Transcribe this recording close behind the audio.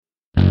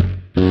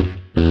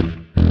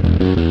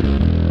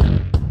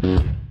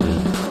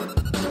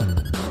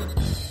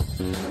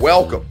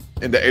Welcome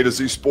into A to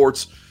Z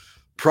Sports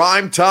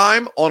Prime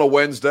Time on a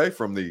Wednesday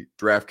from the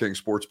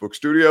DraftKings Sportsbook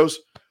Studios.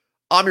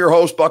 I'm your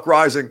host, Buck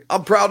Rising.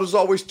 I'm proud, as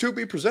always, to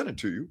be presented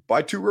to you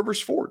by Two Rivers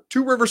Ford.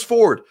 Two Rivers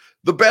Ford,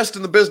 the best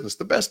in the business,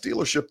 the best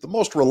dealership, the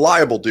most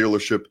reliable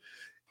dealership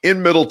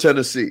in Middle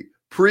Tennessee.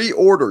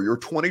 Pre-order your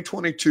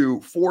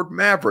 2022 Ford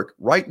Maverick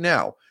right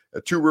now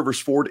at Two Rivers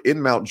Ford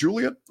in Mount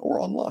Juliet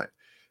or online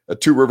at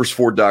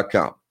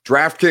tworiversford.com.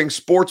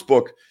 DraftKings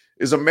Sportsbook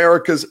is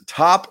America's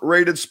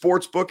top-rated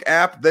sportsbook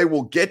app. They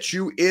will get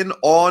you in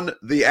on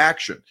the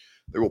action.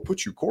 They will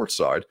put you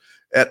courtside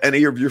at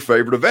any of your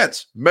favorite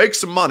events. Make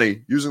some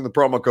money using the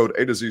promo code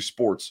A to Z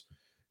Sports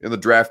in the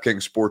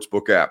DraftKings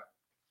Sportsbook app.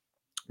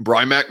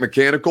 Brymak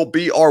Mechanical,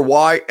 B-R-Y-M-A-K,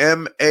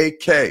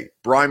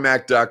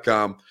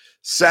 Brymak.com.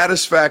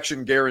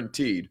 Satisfaction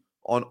guaranteed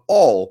on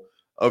all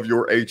of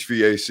your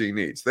HVAC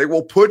needs. They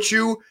will put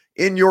you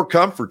in your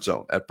comfort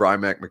zone at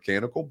Brymak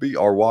Mechanical,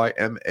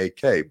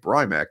 B-R-Y-M-A-K,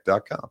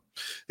 Brymak.com.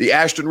 The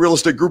Ashton Real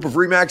Estate Group of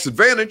RE/MAX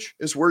Advantage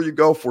is where you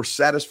go for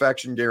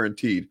satisfaction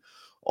guaranteed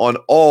on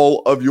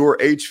all of your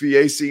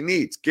HVAC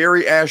needs.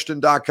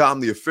 GaryAshton.com,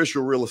 the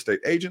official real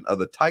estate agent of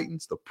the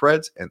Titans, the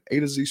Preds, and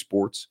A to Z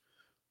Sports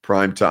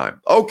Prime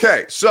Time.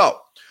 Okay, so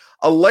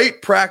a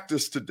late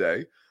practice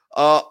today.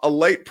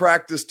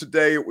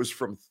 It was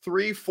from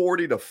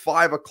 3:40 to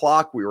 5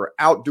 o'clock. We were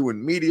out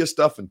doing media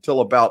stuff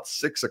until about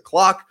 6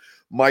 o'clock.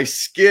 My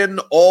skin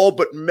all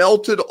but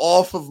melted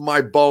off of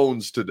my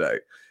bones today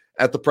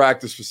at the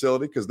practice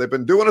facility because they've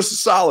been doing us a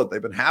solid.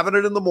 They've been having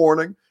it in the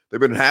morning. They've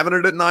been having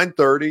it at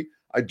 9:30.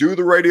 I do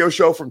the radio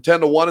show from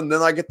 10 to 1, and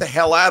then I get the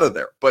hell out of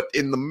there. But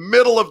in the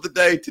middle of the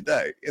day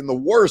today, in the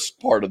worst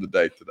part of the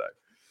day today,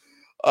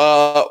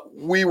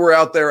 we were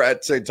out there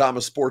at St.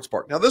 Thomas Sports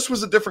Park. Now, this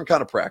was a different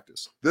kind of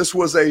practice. This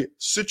was a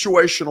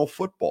situational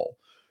football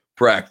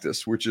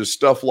practice, which is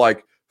stuff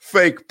like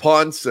fake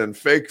punts and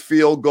fake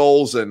field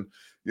goals and,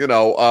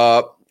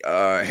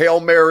 Hail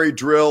Mary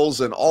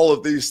drills and all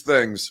of these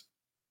things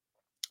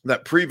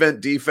that prevent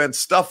defense,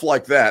 stuff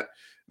like that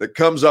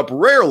comes up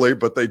rarely,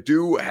 but they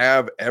do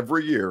have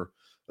every year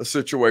a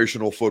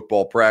situational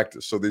football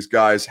practice. So these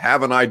guys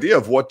have an idea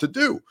of what to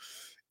do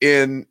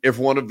if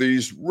one of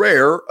these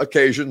rare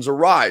occasions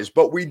arise.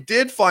 But we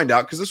did find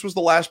out, because this was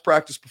the last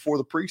practice before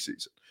the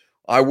preseason.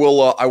 I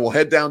will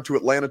head down to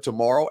Atlanta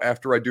tomorrow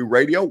after I do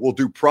radio. We'll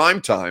do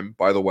prime time,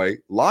 by the way,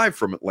 live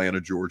from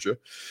Atlanta, Georgia,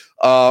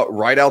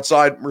 right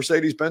outside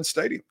Mercedes-Benz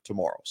Stadium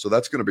tomorrow. So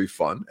that's going to be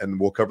fun, and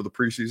we'll cover the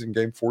preseason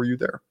game for you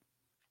there.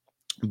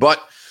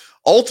 But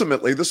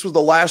ultimately, this was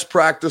the last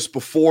practice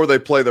before they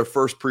play their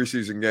first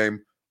preseason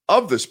game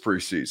of this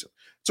preseason.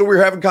 So we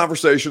were having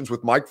conversations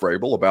with Mike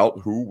Vrabel about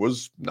who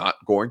was not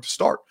going to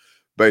start,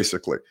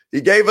 basically.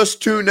 He gave us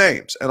two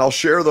names, and I'll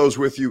share those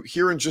with you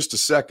here in just a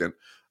second.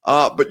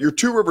 But your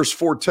Two Rivers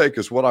Ford take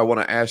is what I want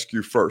to ask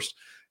you first.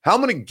 How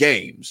many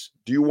games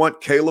do you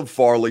want Caleb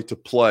Farley to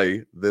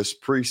play this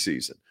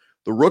preseason?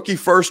 The rookie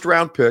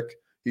first-round pick,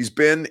 he's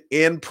been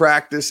in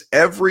practice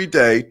every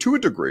day to a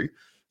degree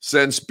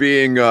since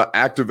being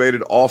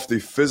activated off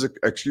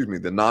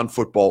the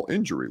non-football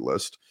injury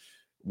list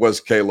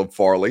was Caleb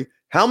Farley.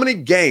 How many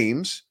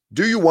games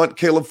do you want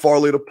Caleb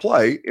Farley to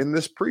play in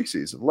this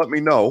preseason? Let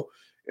me know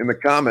in the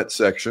comment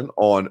section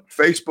on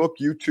Facebook,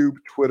 YouTube,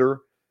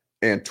 Twitter,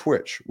 and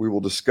Twitch. We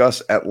will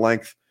discuss at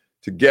length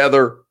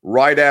together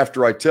right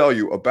after I tell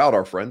you about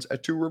our friends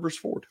at Two Rivers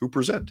Ford, who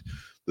present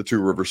the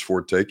Two Rivers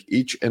Ford take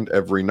each and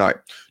every night.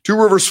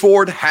 Two Rivers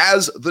Ford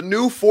has the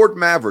new Ford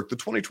Maverick. The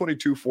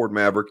 2022 Ford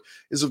Maverick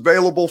is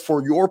available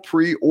for your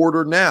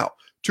pre-order now.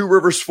 Two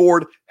Rivers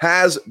Ford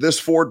has this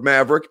Ford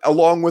Maverick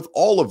along with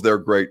all of their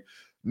great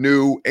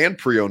new and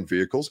pre-owned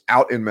vehicles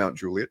out in Mount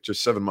Juliet,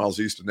 just 7 miles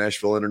east of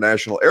Nashville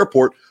International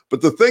Airport. But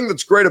the thing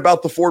that's great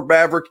about the Ford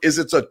Maverick is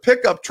it's a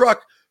pickup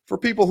truck for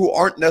people who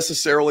aren't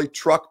necessarily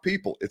truck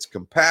people. It's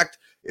compact,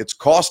 it's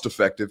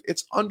cost-effective,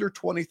 it's under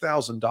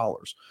 $20,000,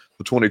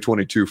 the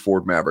 2022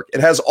 Ford Maverick. It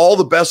has all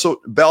the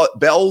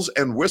bells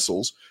and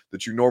whistles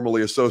that you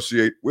normally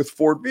associate with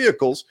Ford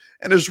vehicles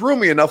and is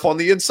roomy enough on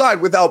the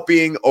inside without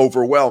being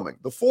overwhelming.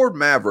 The Ford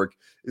Maverick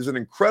is an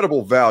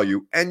incredible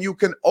value, and you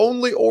can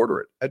only order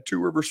it at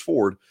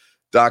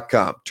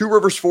tworiversford.com. Two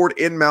Rivers Ford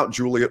in Mount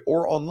Juliet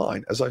or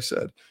online, as I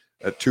said,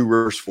 at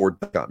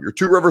tworiversford.com. Your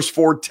Two Rivers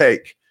Ford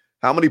take.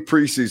 How many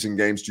preseason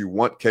games do you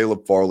want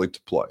Caleb Farley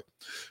to play?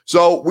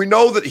 So we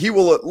know that he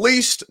will at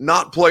least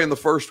not play in the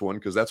first one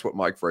because that's what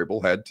Mike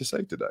Vrabel had to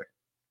say today.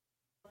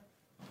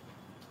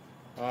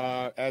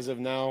 As of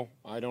now,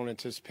 I don't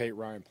anticipate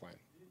Ryan playing.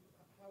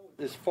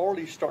 Is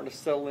Farley starting to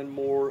settle in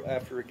more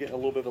after getting a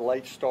little bit of a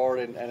late start,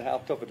 and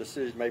how tough a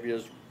decision maybe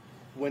is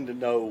when to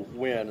know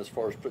when as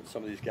far as putting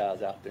some of these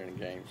guys out there in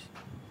games?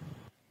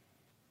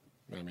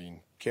 I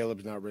mean,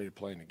 Caleb's not ready to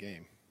play in the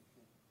game.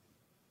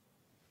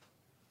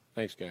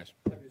 Thanks, guys.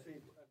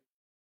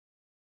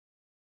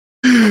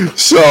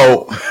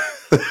 So,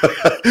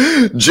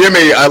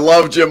 Jimmy, I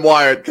love Jim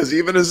Wyatt because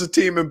even as a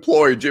team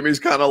employee, Jimmy's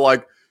kind of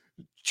like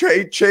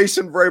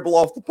chasing Vrabel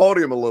off the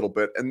podium a little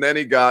bit. And then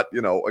he got,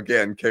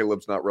 again,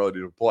 Caleb's not ready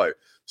to play.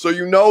 So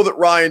you know that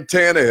Ryan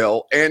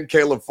Tannehill and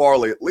Caleb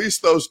Farley, at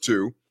least those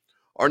two,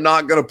 are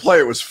not going to play.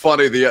 It was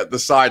funny, the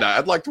side eye.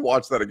 I'd like to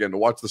watch that again, to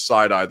watch the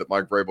side eye that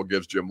Mike Vrabel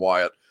gives Jim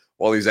Wyatt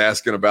while he's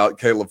asking about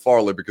Caleb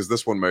Farley, because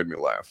this one made me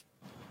laugh.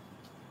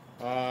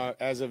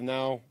 As of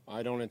now,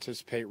 I don't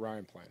anticipate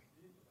Ryan playing.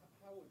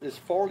 Is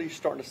Farley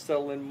starting to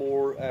settle in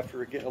more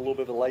after getting a little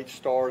bit of a late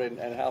start, and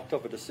how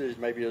tough a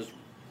decision maybe is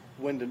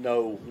when to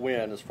know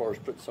when, as far as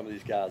putting some of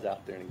these guys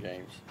out there in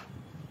games?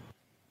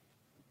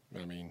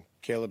 I mean,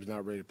 Caleb's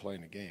not ready to play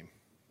in the game.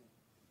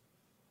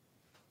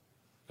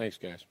 Thanks,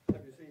 guys.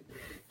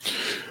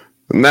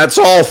 And that's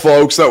all,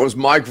 folks. That was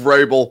Mike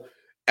Vrabel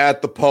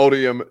at the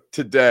podium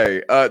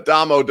today.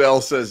 Dom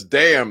Odell says,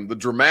 damn, the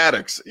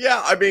dramatics.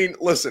 Yeah, I mean,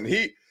 listen,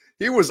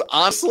 he was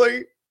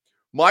honestly,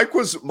 Mike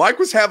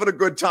was having a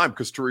good time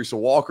because Teresa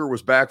Walker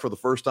was back for the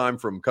first time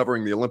from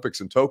covering the Olympics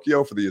in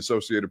Tokyo for the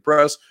Associated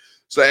Press.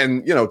 So,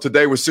 and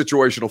today was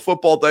situational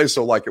football day,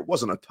 so it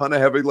wasn't a ton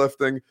of heavy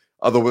lifting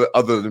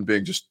other than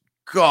being just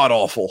god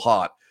awful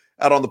hot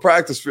out on the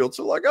practice field.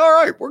 So all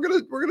right, we're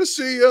gonna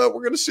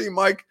see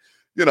Mike.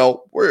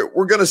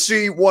 We're gonna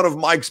see one of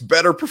Mike's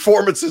better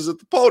performances at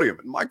the podium.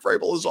 And Mike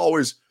Vrabel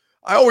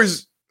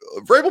is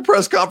Vrabel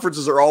press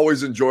conferences are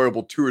always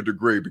enjoyable to a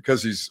degree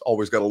because he's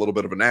always got a little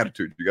bit of an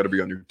attitude. You got to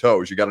be on your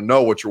toes. You got to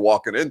know what you're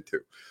walking into.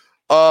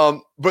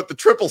 But the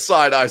triple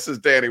side eye, says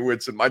Danny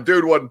Whitson, my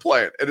dude wasn't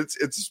playing. And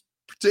it's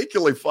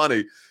particularly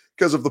funny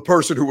because of the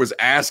person who was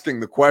asking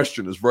the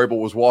question as Vrabel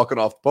was walking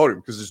off the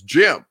podium, because it's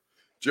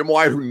Jim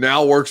White, who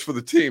now works for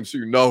the team. So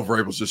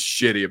Vrabel's just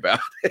shitty about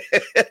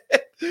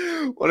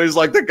it. When he's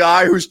like, the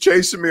guy who's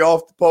chasing me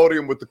off the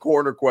podium with the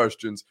corner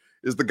questions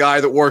is the guy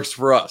that works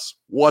for us.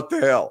 What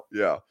the hell?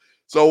 Yeah.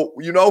 So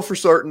for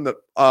certain that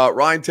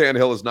Ryan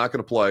Tannehill is not going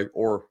to play,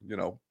 or,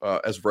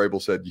 as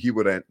Vrabel said, he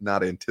would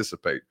not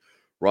anticipate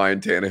Ryan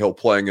Tannehill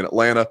playing in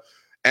Atlanta.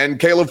 And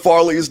Caleb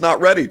Farley is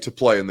not ready to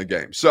play in the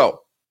game.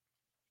 So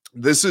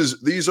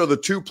these are the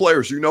two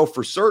players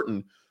for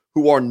certain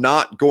who are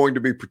not going to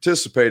be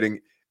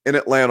participating in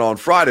Atlanta on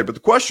Friday. But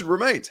the question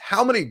remains,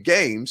 how many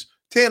games?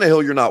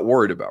 Tannehill you're not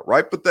worried about,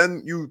 right? But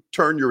then you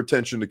turn your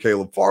attention to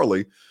Caleb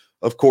Farley,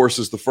 of course,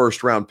 as the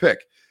first-round pick.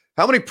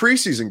 How many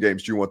preseason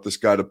games do you want this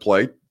guy to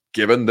play,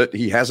 given that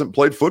he hasn't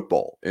played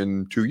football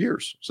in 2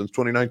 years, since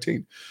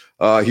 2019?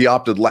 He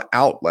opted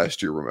out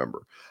last year,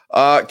 remember.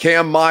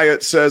 Cam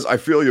Myatt says, I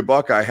feel you,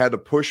 Buck. I had to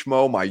push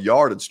mow my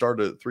yard and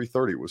started at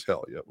 3:30. It was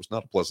hell. Yeah, it was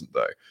not a pleasant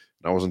day.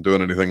 And I wasn't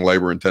doing anything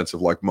labor-intensive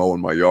like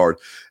mowing my yard.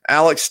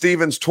 Alex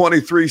Stevens,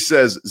 23,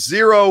 says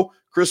 0.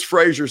 Chris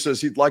Frazier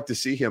says he'd like to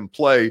see him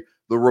play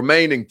the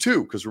remaining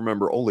 2, because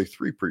remember, only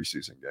 3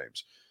 preseason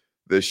games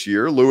this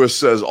year. Lewis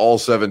says all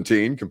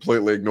 17,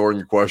 completely ignoring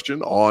your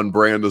question. On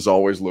brand as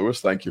always,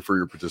 Lewis. Thank you for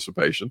your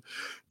participation.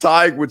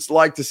 Tig would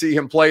like to see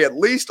him play at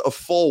least a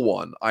full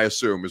one, I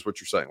assume, is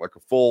what you're saying. Like a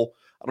full,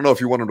 I don't know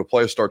if you want him to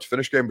play a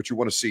start-to-finish game, but you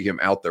want to see him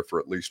out there for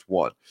at least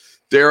one.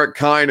 Derek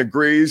Kine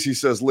agrees. He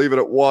says leave it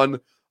at 1.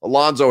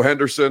 Alonzo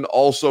Henderson,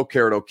 also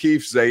Karen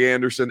O'Keefe, Zay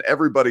Anderson.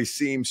 Everybody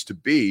seems to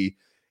be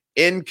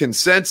in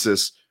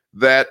consensus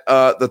that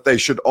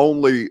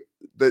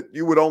that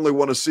you would only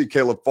want to see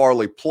Caleb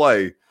Farley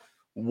play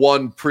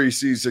one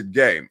preseason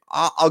game.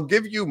 I'll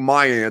give you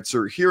my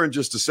answer here in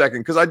just a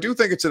second, because I do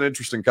think it's an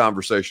interesting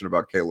conversation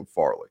about Caleb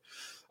Farley.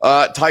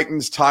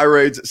 Titans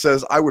Tirades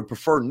says, I would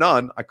prefer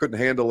none. I couldn't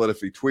handle it if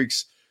he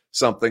tweaks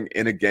something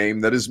in a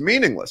game that is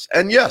meaningless.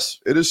 And yes,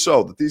 it is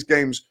so that these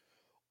games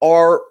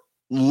are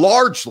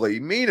largely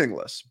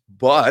meaningless.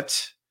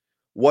 But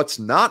what's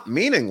not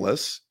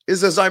meaningless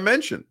is, as I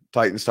mentioned,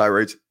 Titans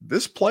Tirades,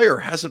 this player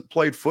hasn't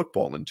played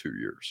football in 2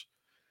 years.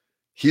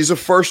 He's a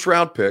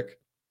first-round pick.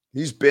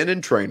 He's been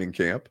in training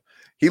camp.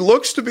 He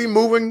looks to be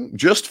moving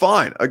just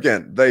fine.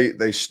 Again,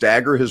 they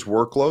stagger his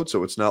workload,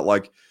 so it's not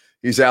like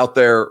he's out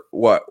there,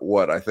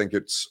 I think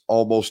it's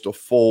over a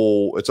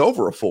full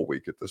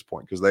week at this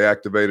point, because they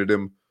activated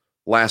him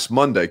last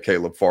Monday,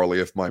 Caleb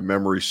Farley, if my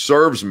memory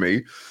serves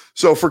me.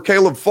 So for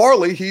Caleb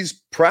Farley, he's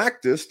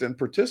practiced and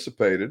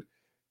participated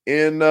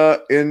in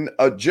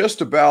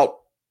just about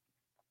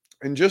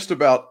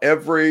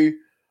every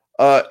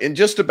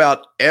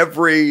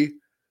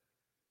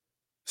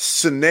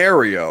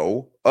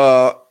scenario,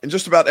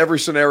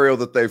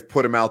 that they've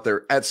put him out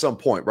there at some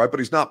point, right? But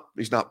he's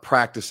not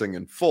practicing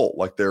in full.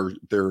 Like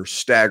they're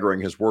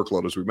staggering his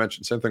workload, as we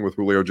mentioned. Same thing with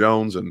Julio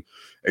Jones and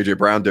AJ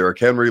Brown, Derrick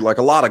Henry. Like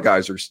a lot of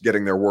guys are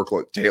getting their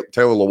workload.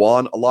 Taylor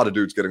Lewan, a lot of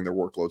dudes getting their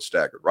workload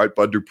staggered, right?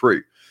 Bud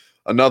Dupree,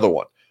 another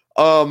one.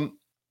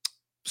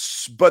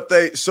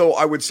 So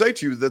I would say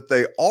to you that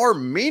they are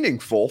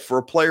meaningful for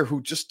a player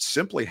who just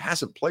simply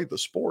hasn't played the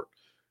sport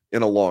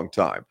in a long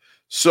time.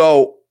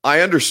 So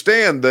I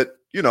understand that,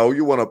 you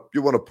want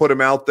to put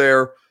him out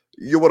there.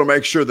 You want to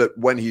make sure that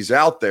when he's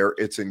out there,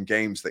 it's in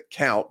games that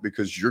count,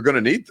 because you're going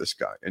to need this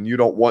guy, and you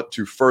don't want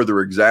to further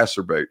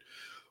exacerbate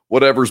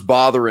whatever's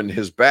bothering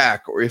his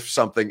back, or if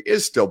something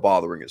is still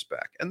bothering his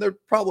back. And they're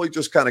probably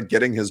just kind of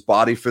getting his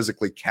body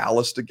physically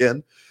calloused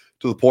again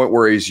to the point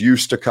where he's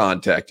used to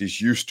contact.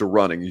 He's used to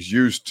running. He's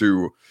used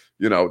to,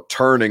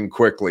 turning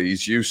quickly.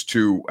 He's used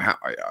to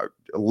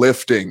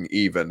lifting,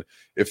 even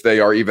if they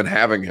are even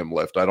having him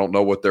lift. I don't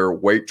know what their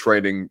weight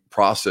training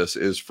process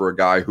is for a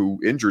guy who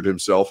injured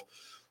himself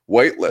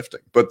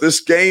weightlifting. But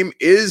these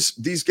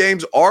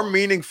games are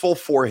meaningful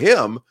for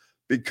him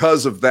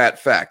because of that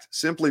fact,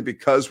 simply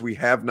because we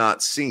have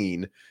not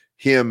seen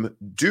him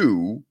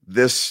do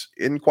this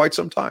in quite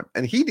some time.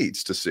 And he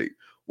needs to see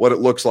what it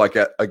looks like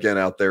again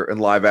out there in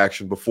live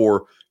action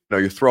before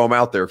you throw him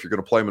out there. If you're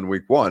going to play him in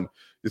week 1,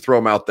 you throw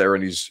him out there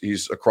and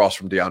he's across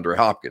from DeAndre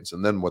Hopkins.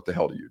 And then what the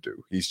hell do you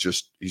do?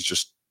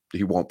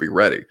 He won't be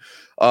ready.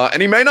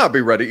 And he may not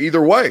be ready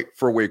either way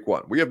for week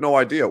 1. We have no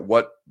idea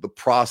what the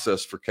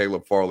process for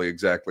Caleb Farley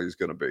exactly is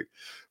going to be.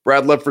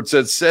 Brad Ledford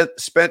said,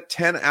 spent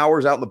 10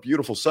 hours out in the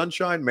beautiful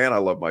sunshine. Man, I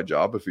love my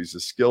job. If he's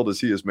as skilled as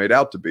he is made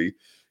out to be,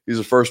 he's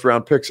a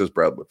first-round pick, says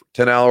Brad Ledford.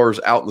 10 hours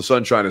out in the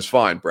sunshine is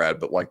fine, Brad,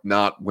 but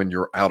not when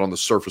you're out on the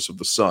surface of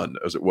the sun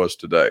as it was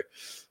today.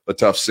 A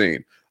tough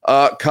scene.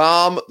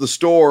 Calm the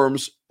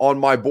storms on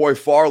my boy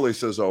Farley,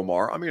 says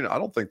Omar. I mean, I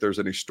don't think there's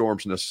any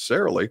storms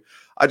necessarily.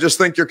 I just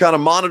think you're kind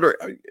of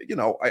monitoring.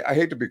 I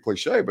hate to be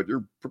cliche, but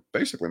you're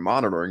basically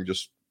monitoring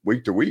just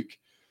week to week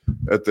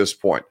at this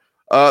point.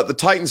 The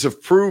Titans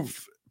have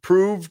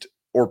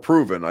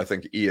proven, I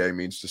think EA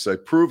means to say,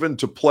 proven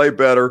to play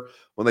better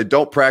when they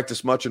don't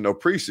practice much and no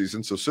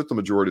preseason. So sit the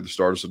majority of the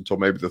starters until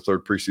maybe the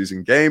third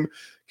preseason game.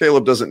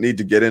 Caleb doesn't need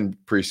to get in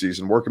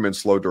preseason. Work him in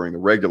slow during the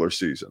regular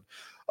season.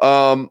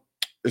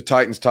 The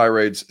Titans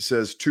tirades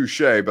says touche,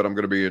 but I'm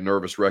going to be a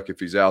nervous wreck if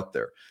he's out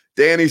there.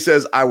 Danny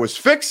says, I was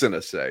fixing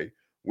to say,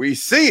 we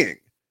seeing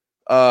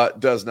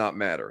does not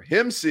matter.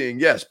 Him seeing,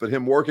 yes, but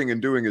him working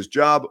and doing his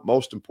job,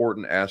 most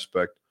important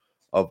aspect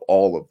of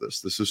all of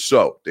this. This is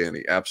so,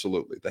 Danny,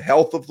 absolutely. The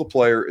health of the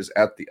player is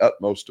at the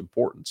utmost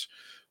importance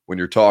when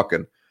you're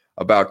talking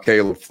about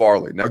Caleb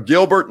Farley. Now,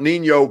 Gilbert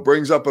Nino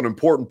brings up an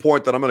important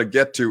point that I'm going to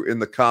get to in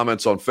the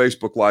comments on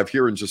Facebook Live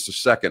here in just a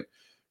second,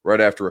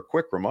 right after a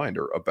quick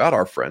reminder about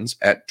our friends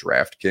at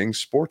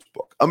DraftKings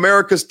Sportsbook.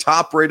 America's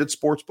top-rated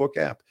sportsbook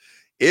app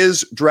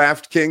is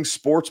DraftKings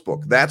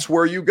Sportsbook. That's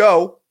where you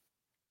go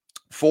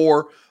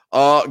for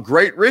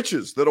great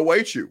riches that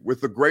await you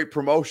with the great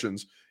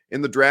promotions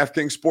in the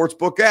DraftKings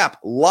Sportsbook app,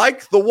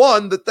 like the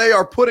one that they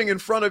are putting in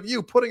front of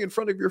you, putting in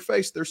front of your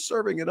face. They're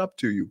serving it up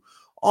to you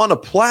on a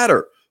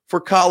platter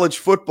for college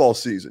football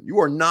season. You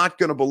are not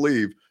going to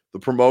believe the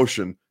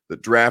promotion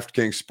that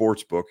DraftKings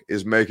Sportsbook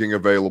is making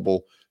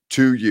available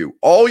to you.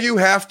 All you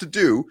have to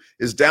do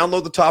is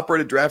download the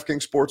top-rated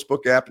DraftKings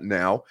Sportsbook app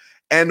now,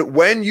 and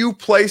when you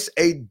place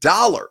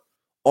 $1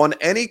 on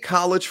any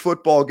college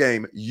football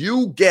game,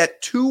 you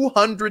get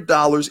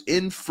 $200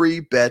 in free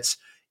bets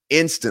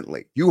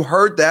instantly. You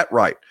heard that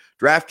right.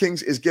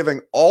 DraftKings is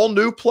giving all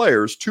new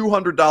players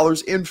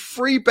 $200 in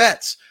free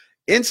bets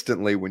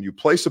instantly when you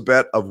place a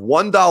bet of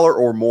 $1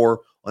 or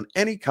more on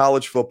any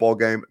college football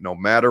game, no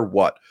matter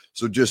what.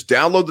 So just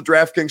download the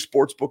DraftKings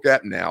Sportsbook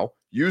app now.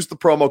 Use the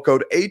promo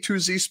code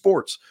A2Z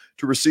Sports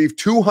to receive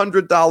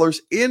 $200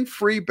 in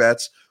free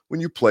bets when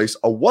you place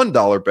a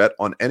 $1 bet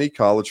on any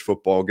college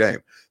football game.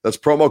 That's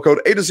promo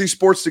code A2Z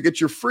Sports to get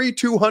your free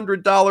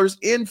 $200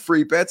 in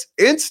free bets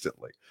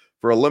instantly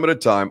for a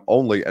limited time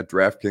only at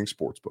DraftKings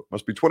Sportsbook.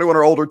 Must be 21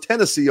 or older,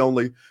 Tennessee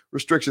only.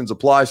 Restrictions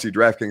apply. See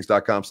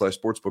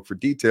DraftKings.com/sportsbook for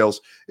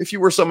details. If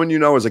you or someone you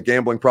know has a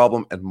gambling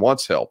problem and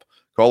wants help,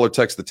 call or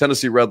text the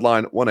Tennessee Red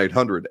Line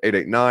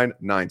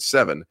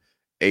 1-800-889-9789.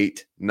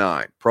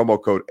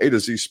 Promo code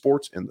A2Z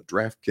Sports in the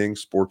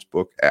DraftKings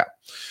Sportsbook app.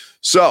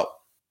 So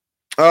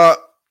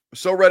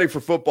ready for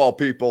football,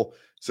 people,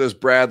 says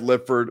Brad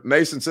Lifford.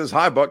 Mason says,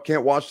 hi, Buck.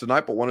 Can't watch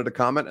tonight, but wanted to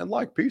comment and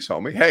like. Peace,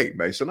 homie. Hey,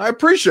 Mason, I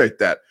appreciate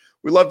that.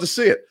 We love to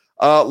see it.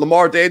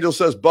 Lamar Daniel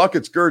says, Buck,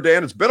 it's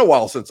Gurdan. It's been a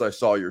while since I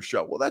saw your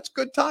show. Well, that's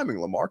good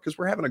timing, Lamar, because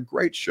we're having a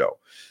great show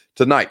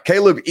tonight.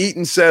 Caleb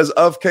Eaton says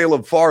of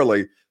Caleb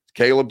Farley,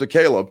 Caleb to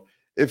Caleb,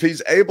 if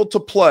he's able,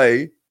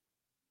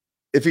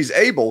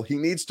 he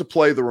needs to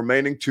play the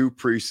remaining 2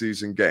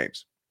 preseason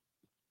games.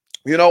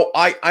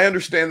 I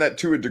understand that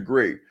to a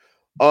degree.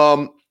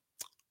 I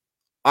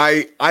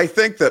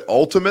think that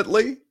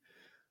ultimately,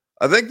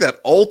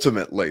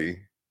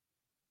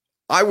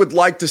 I would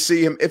like to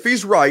see him, if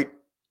he's right,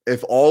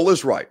 if all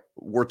is right,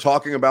 we're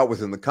talking about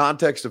within the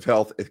context of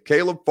health, if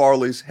Caleb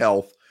Farley's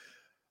health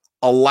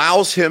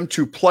allows him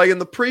to play in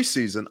the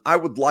preseason, I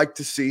would like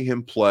to see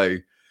him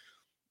play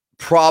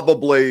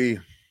probably,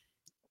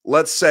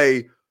 let's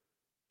say,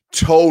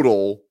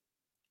 total.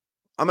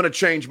 I'm going to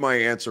change my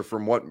answer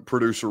from what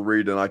producer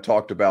Reed and I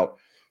talked about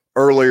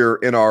earlier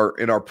in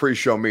our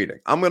pre-show meeting.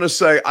 I'm going to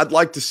say I'd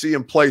like to see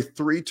him play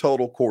 3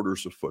 total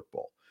quarters of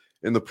football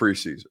in the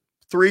preseason.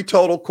 3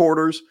 total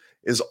quarters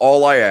is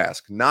all I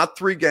ask. Not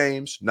 3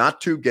 games,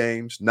 not 2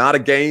 games, not a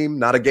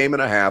game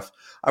and a half.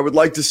 I would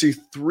like to see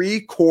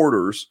 3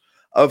 quarters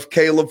of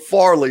Caleb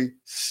Farley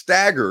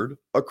staggered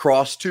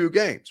across 2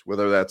 games,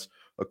 whether that's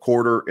a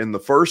quarter in the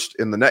first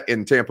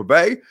in Tampa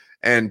Bay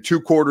and 2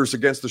 quarters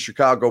against the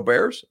Chicago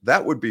Bears.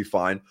 That would be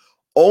fine.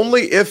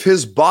 Only if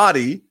his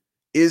body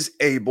is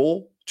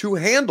able to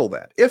handle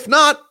that. If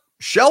not,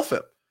 shelf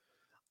him.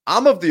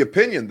 I'm of the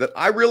opinion that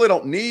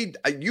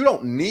you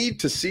don't need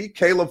to see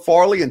Caleb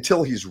Farley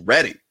until he's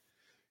ready.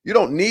 You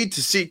don't need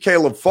to see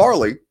Caleb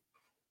Farley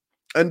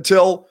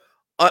until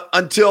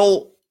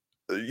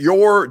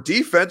your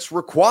defense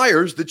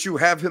requires that you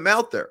have him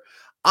out there.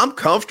 I'm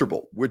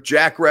comfortable with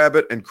Jack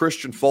Rabbit and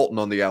Christian Fulton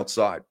on the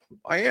outside.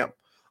 I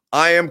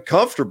am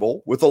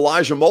comfortable with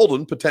Elijah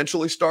Molden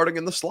potentially starting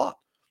in the slot.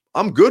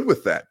 I'm good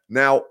with that.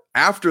 Now,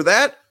 after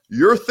that,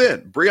 you're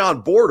thin.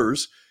 Breon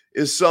Borders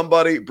is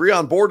somebody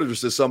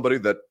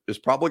that is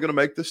probably going to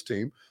make this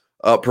team,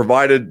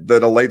 provided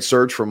that a late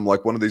search from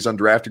like one of these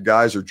undrafted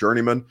guys or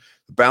journeyman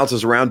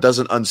bounces around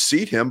doesn't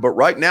unseat him. But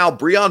right now,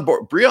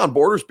 Breon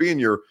Borders being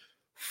your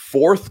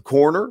fourth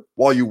corner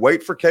while you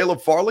wait for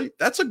Caleb Farley,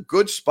 that's a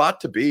good spot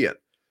to be in.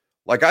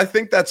 Like, I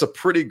think that's a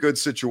pretty good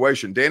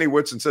situation. Danny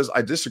Whitson says,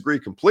 I disagree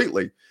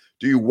completely.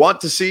 Do you want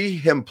to see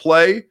him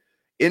play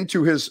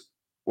into his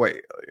 –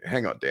 wait,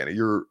 hang on, Danny.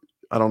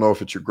 I don't know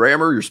if it's your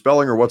grammar, your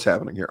spelling, or what's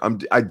happening here.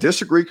 I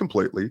disagree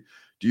completely.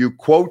 Do you,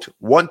 quote,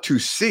 want to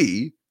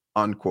see,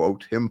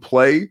 unquote, him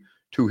play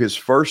to his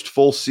first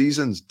full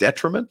season's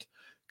detriment?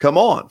 Come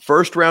on.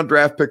 First-round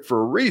draft pick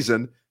for a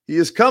reason. He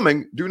is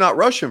coming. Do not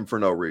rush him for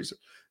no reason.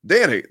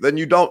 Danny, then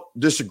you don't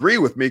disagree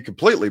with me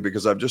completely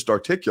because I've just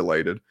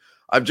articulated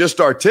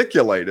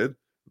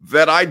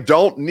that I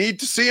don't need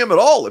to see him at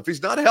all if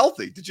he's not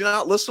healthy. Did you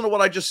not listen to what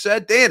I just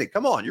said? Danny,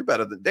 come on. You're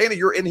better than Danny.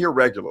 You're in here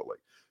regularly.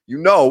 You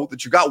know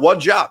that you got one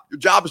job. Your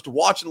job is to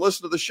watch and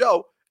listen to the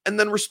show and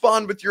then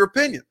respond with your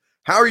opinion.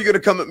 How are you going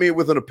to come at me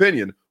with an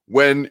opinion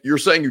when you're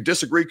saying you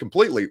disagree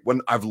completely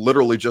when I've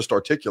literally just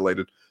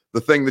articulated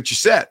the thing that you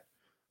said?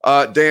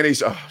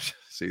 Danny's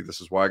see,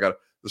 this is why I got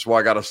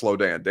to slow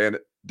down.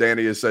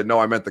 Danny has said, no,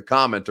 I meant the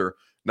commenter,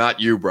 not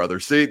you, brother.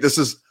 See,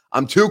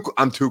 I'm too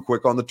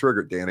quick on the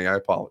trigger, Danny. I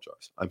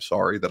apologize. I'm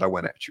sorry that I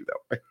went at you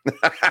that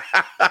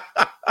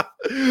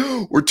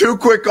way. We're too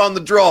quick on the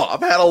draw. I've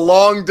had a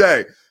long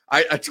day.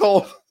 I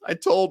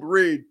told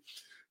Reed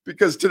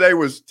because today.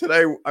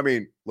 I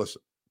mean,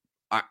 listen,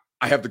 I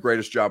have the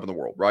greatest job in the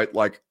world, right?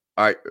 Like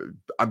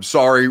I'm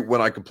sorry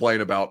when I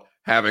complain about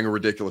having a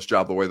ridiculous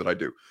job the way that I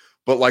do.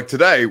 But like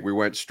today, we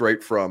went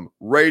straight from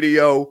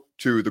radio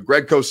to the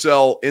Greg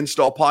Cosell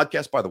install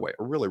podcast. By the way,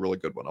 a really, really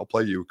good one. I'll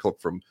play you a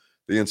clip from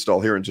the install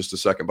here in just a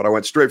second. But I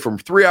went straight from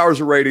 3 hours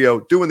of radio,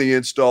 doing the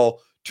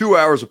install, 2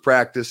 hours of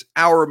practice,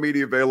 hour of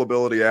media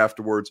availability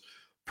afterwards,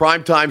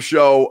 primetime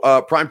show,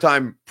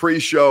 primetime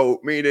pre-show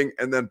meeting,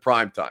 and then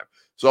primetime.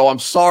 So I'm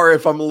sorry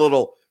if I'm a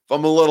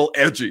little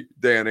edgy,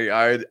 Danny.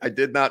 I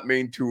did not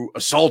mean to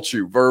assault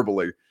you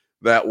verbally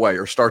that way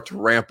or start to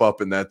ramp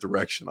up in that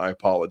direction. I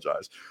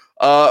apologize.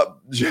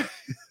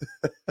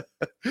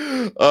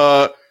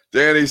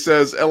 Danny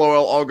says,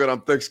 LOL, all good.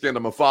 I'm thick-skinned.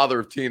 I'm a father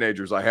of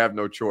teenagers. I have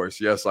no choice.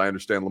 Yes, I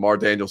understand. Lamar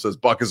Daniel says,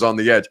 Buck is on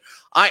the edge.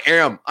 I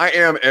am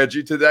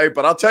edgy today,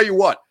 but I'll tell you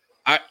what,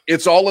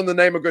 it's all in the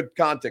name of good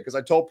content because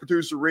I told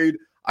producer Reed,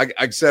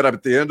 I said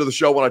at the end of the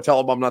show when I tell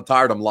him I'm not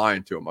tired, I'm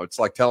lying to him. It's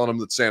like telling him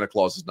that Santa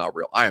Claus is not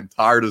real. I am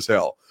tired as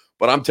hell.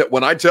 But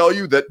when I tell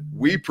you that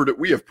we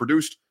have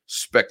produced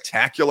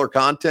spectacular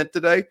content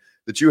today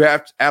that you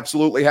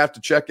absolutely have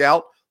to check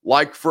out,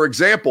 like, for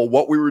example,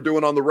 what we were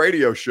doing on the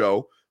radio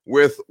show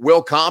with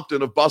Will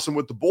Compton of Bussin'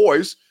 with the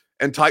Boys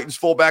and Titans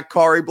fullback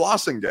Kari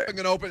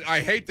Blossingay. I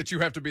hate that you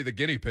have to be the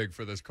guinea pig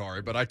for this,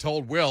 Kari, but I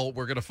told Will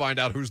we're going to find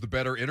out who's the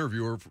better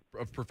interviewer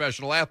of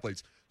professional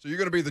athletes. So you're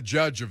going to be the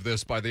judge of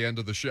this by the end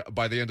of the show,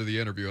 by the end of the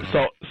interview.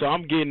 So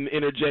I'm getting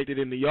interjected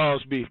into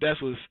y'all's beef.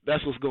 That's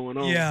what's going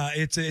on. Yeah,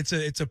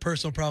 it's a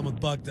personal problem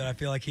with Buck that I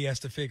feel like he has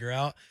to figure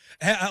out.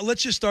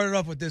 Let's just start it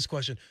off with this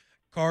question.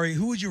 Kari,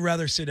 who would you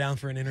rather sit down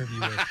for an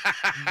interview with,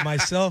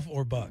 myself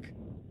or Buck?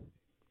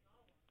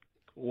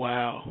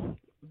 Wow.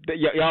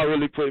 Y'all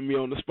really putting me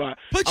on the spot.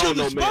 Put you on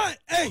the spot?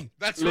 Hey.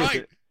 That's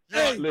right.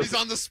 Hey, he's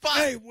on the spot.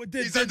 Hey,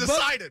 he's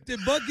undecided.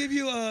 Did Buck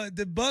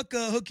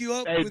hook you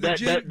up with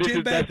a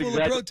gym bag full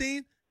of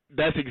protein?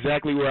 That's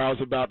exactly where I was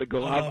about to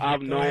go.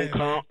 I've known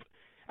Comp.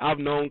 I've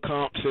known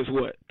Comp since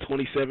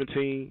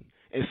 2017,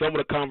 and some of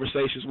the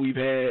conversations we've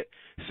had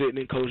sitting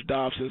in Coach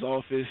Dobson's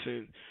office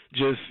and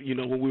just,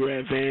 when we were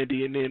at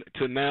Vandy and then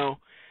to now,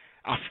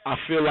 I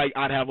feel like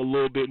I'd have a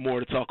little bit more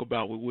to talk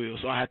about with Will,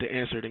 so I had to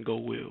answer it and go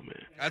Will,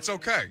 man. That's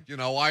okay.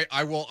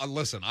 I will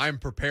listen. I'm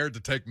prepared to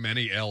take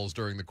many L's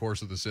during the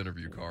course of this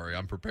interview, Kari.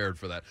 I'm prepared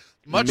for that.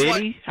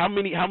 How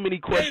many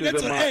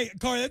questions? Hey,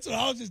 Kari, that's what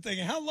I was just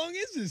thinking. How long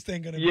is this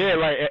thing gonna be? Yeah,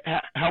 like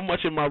how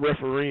much am I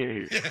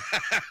refereeing here?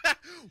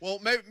 Well,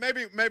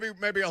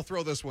 maybe I'll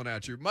throw this one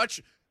at you.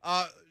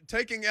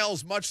 Taking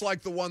L's much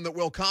like the one that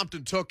Will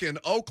Compton took in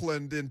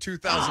Oakland in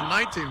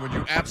 2019 when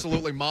you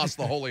absolutely mossed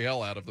the holy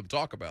hell out of them.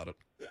 Talk about it.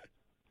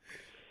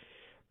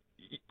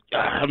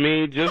 I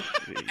mean, just,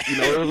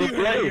 it was a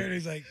play.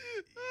 He's like,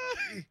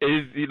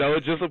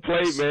 it's just a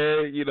play,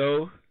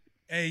 man,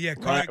 Hey, yeah,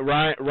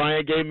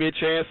 Ryan gave me a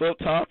chance up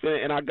top,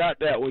 and I got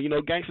that one.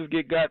 Gangsters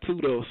get got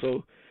too, though,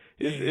 so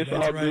it's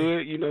all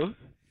right. Good,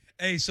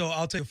 Hey, so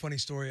I'll tell you a funny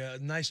story, a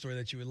nice story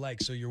that you would like,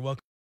 so you're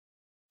welcome.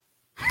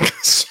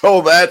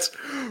 So that's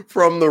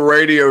from the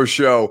radio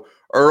show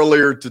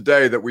earlier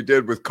today that we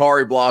did with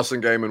Kari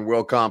Blossingame and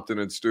Will Compton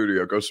in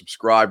studio. Go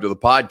subscribe to the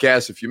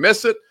podcast if you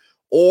miss it,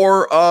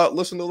 or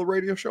listen to the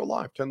radio show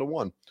live 10 to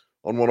 1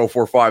 on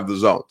 104.5 The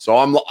Zone. So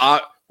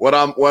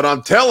what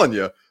I'm telling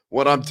you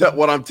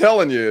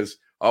is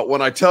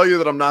when I tell you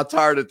that I'm not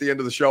tired at the end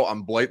of the show,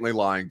 I'm blatantly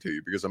lying to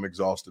you because I'm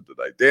exhausted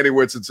today. Danny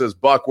Whitson says,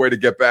 Buck, way to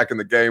get back in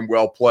the game.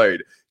 Well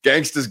played.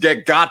 Gangsters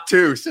get got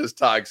to, says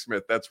Tig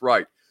Smith. That's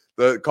right.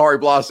 The Kari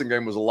Blossing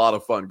game was a lot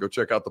of fun. Go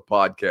check out the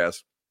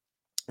podcast,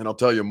 and I'll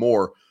tell you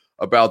more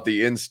about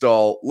the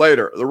install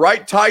later. The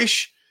Right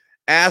Teish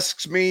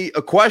asks me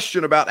a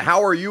question about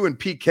how are you and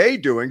PK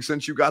doing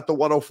since you got the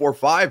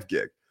 104.5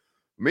 gig?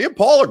 Me and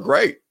Paul are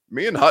great.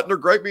 Me and Hutton are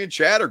great. Me and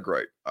Chad are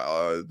great.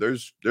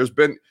 There's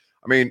been,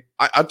 I mean,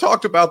 I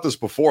talked about this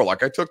before.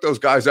 Like I took those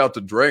guys out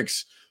to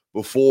drinks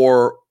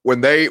before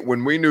when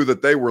we knew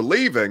that they were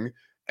leaving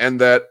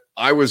and that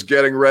I was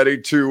getting ready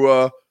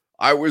to,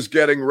 I was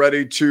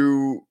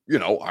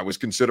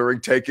considering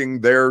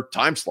taking their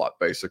time slot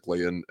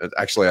basically. And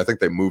actually, I think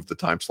they moved the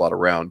time slot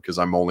around because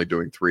I'm only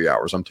doing 3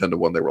 hours. I'm 10 to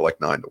 1. They were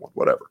like 9 to 1,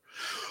 whatever.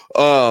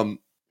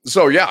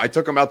 So yeah, I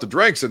took them out to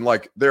drinks, and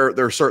like there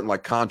are certain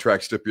like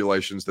contract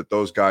stipulations that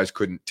those guys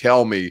couldn't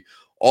tell me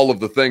all of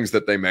the things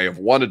that they may have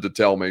wanted to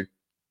tell me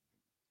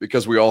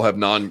because we all have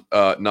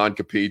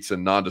non-competes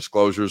and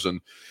non-disclosures and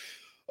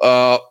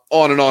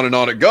on and on and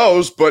on it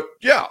goes. But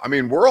yeah, I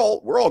mean, we're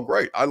all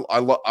great. I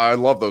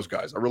love those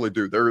guys. I really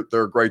do.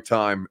 They're a great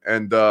time.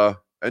 And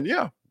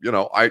yeah, you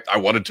know, I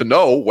wanted to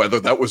know whether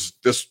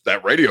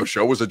that radio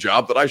show was a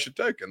job that I should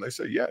take. And they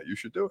say, yeah, you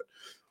should do it.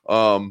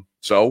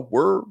 So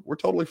we're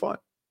totally fine.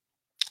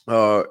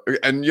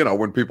 And you know,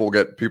 when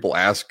people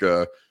ask,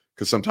 because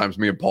sometimes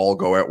me and Paul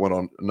go at one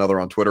on another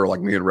on Twitter, like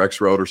me and Rex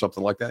Road or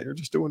something like that.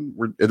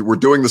 We're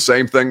doing the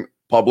same thing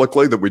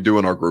publicly that we do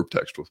in our group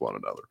text with one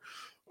another,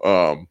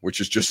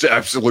 which is just to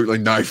absolutely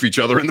knife each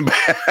other in the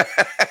back.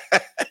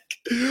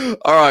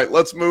 All right,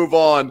 let's move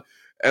on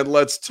and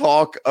let's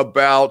talk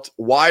about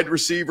wide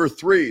receiver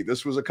 3.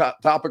 This was a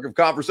topic of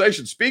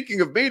conversation. Speaking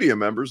of media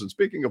members and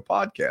speaking of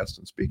podcasts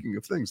and speaking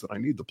of things that I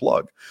need to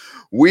plug,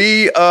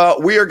 we are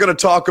going to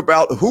talk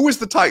about who is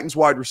the Titans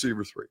wide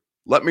receiver 3.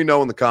 Let me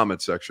know in the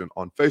comment section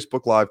on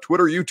Facebook Live,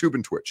 Twitter, YouTube,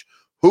 and Twitch.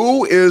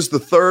 Who is the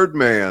third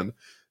man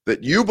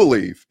that you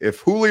believe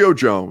if Julio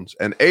Jones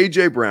and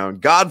A.J. Brown,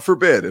 God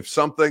forbid,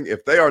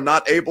 if they are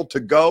not able to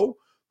go,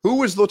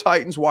 who is the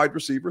Titans wide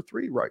receiver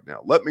 3 right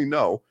now? Let me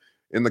know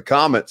in the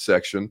comment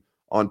section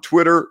on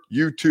Twitter,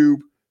 YouTube,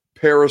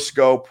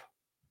 Periscope.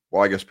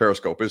 Well, I guess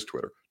Periscope is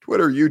Twitter.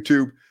 Twitter,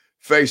 YouTube,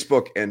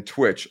 Facebook, and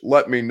Twitch.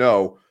 Let me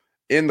know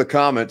in the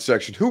comment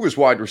section who is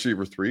wide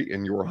receiver 3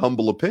 in your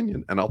humble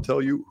opinion, and I'll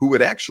tell you who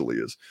it actually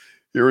is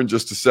here in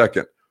just a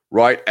second,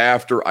 right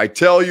after I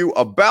tell you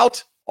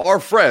about our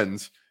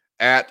friends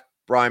at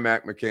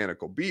Brymak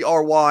Mechanical.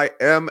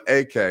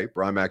 BRYMAK,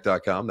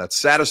 Brymak.com. That's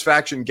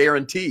satisfaction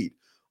guaranteed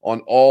on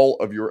all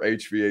of your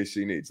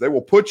HVAC needs. They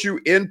will put you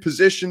in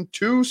position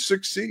to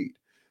succeed.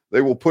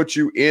 They will put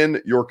you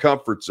in your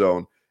comfort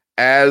zone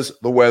as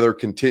the weather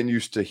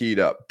continues to heat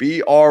up.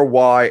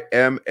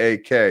 BRYMAK,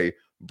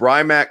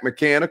 Brymak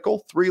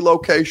Mechanical, 3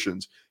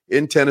 locations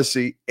in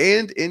Tennessee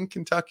and in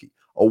Kentucky.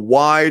 A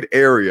wide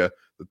area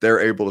that they're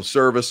able to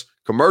service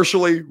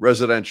commercially,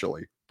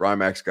 residentially.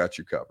 Brymak's got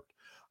you covered.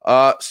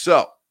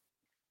 So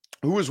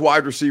who is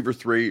wide receiver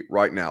 3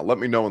 right now? Let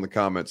me know in the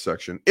comments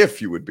section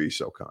if you would be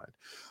so kind.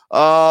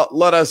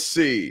 Let us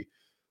see.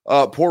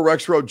 Poor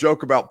Rex Road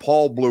joke about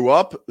Paul blew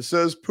up,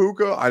 says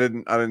Puka. I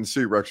didn't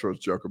see Rex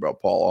Road's joke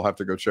about Paul. I'll have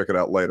to go check it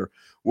out later.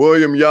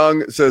 William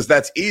Young says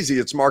that's easy.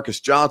 It's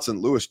Marcus Johnson.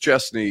 Lewis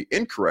Chesney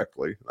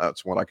incorrectly.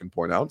 That's one I can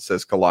point out.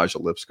 Says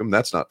Kalijah Lipscomb.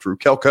 That's not true.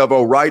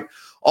 Kelkevo Wright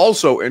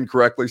also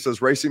incorrectly says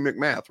Racing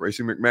McMath.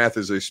 Racing McMath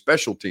is a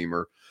special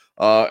teamer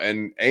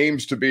and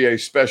aims to be a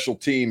special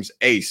teams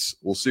ace.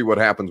 We'll see what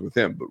happens with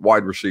him, but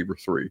wide receiver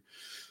 3.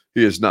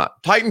 He is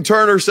not. Titan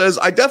Turner says,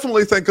 I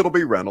definitely think it'll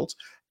be Reynolds,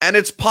 and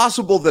it's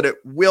possible that it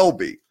will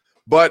be.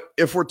 But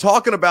if we're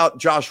talking about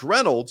Josh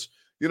Reynolds,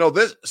 you know,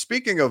 this,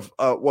 speaking of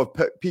what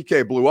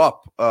PK blew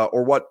up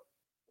or what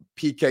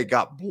PK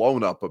got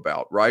blown up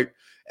about, right?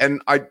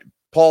 And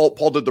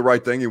Paul did the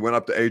right thing. He went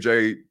up to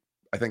AJ,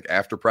 I think,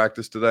 after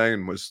practice today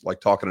and was like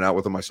talking it out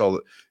with him. I saw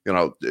that, you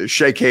know,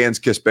 shake hands,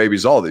 kiss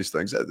babies, all these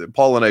things.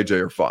 Paul and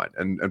AJ are fine.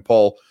 And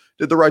Paul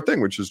did the right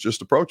thing, which is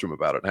just approach him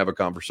about it and have a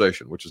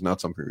conversation, which is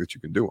not something that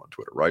you can do on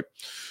Twitter, right?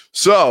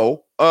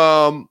 So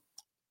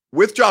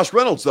with Josh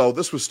Reynolds, though,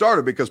 this was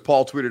started because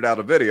Paul tweeted out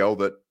a video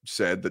that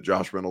said that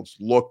Josh Reynolds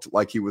looked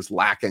like he was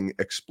lacking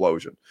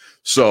explosion.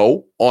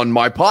 So on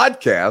my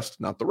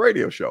podcast, not the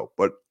radio show,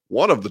 but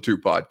one of the 2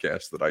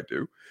 podcasts that I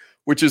do,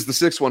 which is the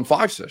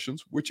 615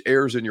 Sessions, which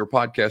airs in your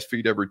podcast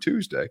feed every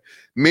Tuesday,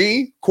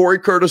 me, Corey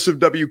Curtis of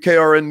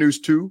WKRN News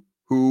 2,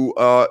 who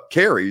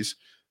carries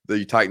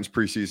the Titans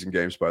preseason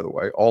games, by the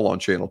way, all on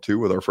Channel 2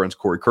 with our friends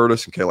Corey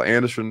Curtis and Kayla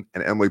Anderson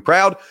and Emily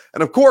Proud.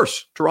 And, of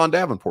course, Teron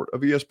Davenport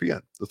of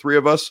ESPN. The 3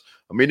 of us,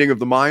 a meeting of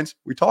the minds,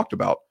 we talked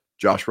about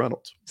Josh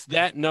Reynolds. Is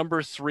that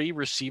number 3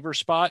 receiver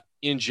spot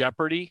in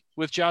jeopardy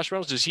with Josh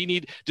Reynolds? Does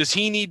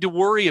he need to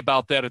worry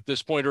about that at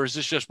this point, or is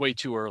this just way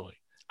too early?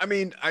 I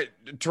mean,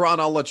 Teron,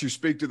 I'll let you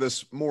speak to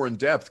this more in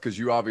depth because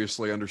you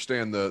obviously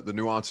understand the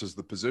nuances of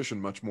the position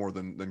much more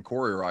than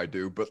Corey or I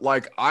do. But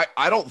like,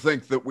 I don't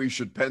think that we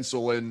should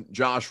pencil in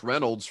Josh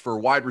Reynolds for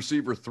wide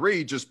receiver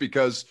 3 just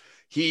because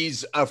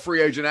he's a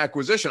free agent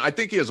acquisition. I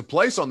think he has a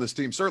place on this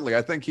team. Certainly.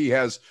 I think he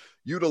has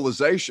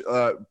utilization,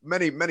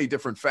 many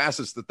different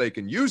facets that they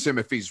can use him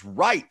if he's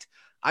right.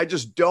 I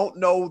just don't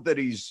know that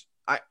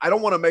I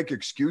don't want to make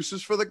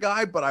excuses for the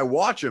guy, but I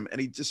watch him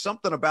and he just,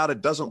 something about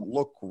it doesn't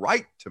look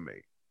right to me.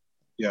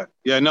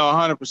 Yeah, no,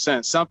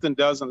 100%. Something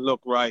doesn't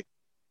look right.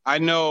 I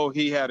know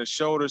he had a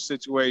shoulder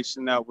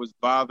situation that was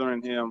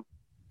bothering him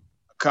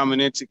coming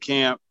into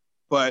camp,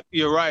 but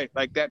you're right.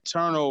 Like that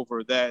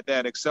turnover, that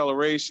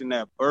acceleration,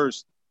 that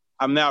burst,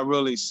 I'm not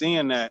really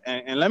seeing that.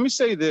 And let me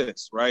say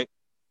this, right?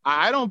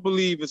 I don't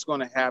believe it's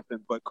going to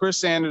happen, but Chris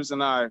Sanders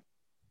and I,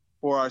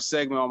 for our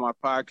segment on my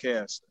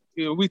podcast,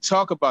 we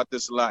talk about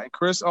this a lot, and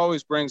Chris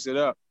always brings it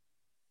up.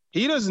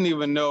 He doesn't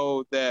even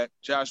know that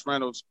Josh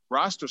Reynolds'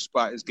 roster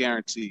spot is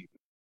guaranteed.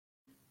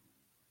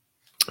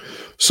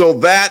 So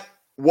that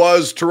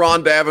was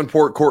Teron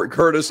Davenport, Corey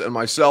Curtis, and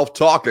myself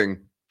talking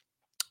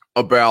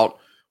about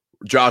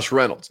Josh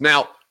Reynolds.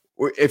 Now,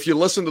 if you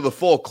listen to the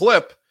full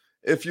clip,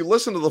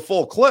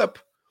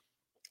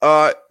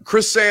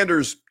 Chris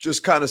Sanders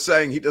just kind of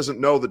saying he doesn't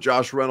know that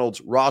Josh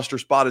Reynolds' roster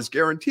spot is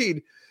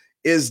guaranteed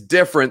is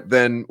different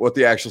than what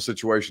the actual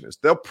situation is.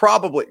 They'll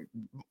probably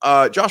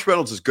Josh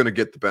Reynolds is going to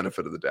get the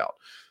benefit of the doubt.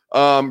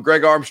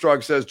 Greg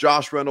Armstrong says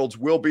Josh Reynolds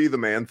will be the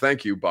man.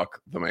 Thank you,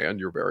 Buck the man.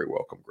 You're very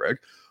welcome, Greg.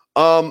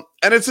 And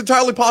it's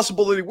entirely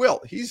possible that he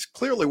will. He's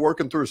clearly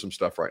working through some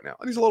stuff right now.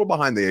 And he's a little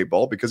behind the 8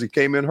 ball because he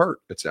came in hurt,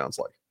 it sounds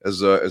like,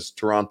 as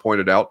Teron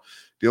pointed out,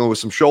 dealing with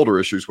some shoulder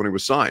issues when he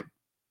was signed.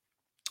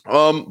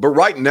 But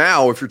right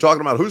now, if you're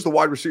talking about who's the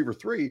wide receiver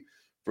 3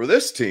 for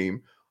this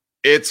team,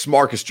 it's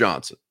Marcus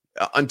Johnson.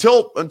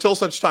 Until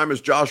such time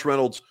as Josh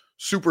Reynolds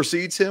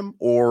supersedes him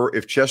or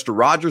if Chester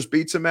Rogers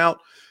beats him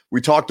out. We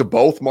talked to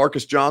both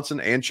Marcus Johnson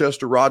and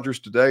Chester Rogers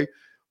today.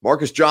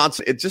 Marcus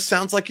Johnson, it just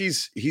sounds like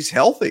he's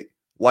healthy.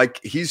 Like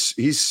he's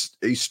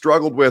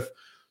struggled with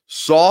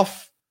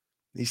soft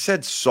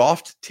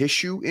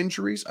tissue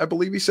injuries, I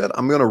believe he said.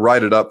 I'm going to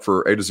write it up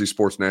for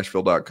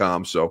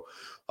A2ZSportsNashville.com. So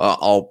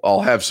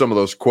I'll have some of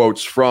those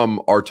quotes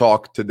from our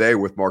talk today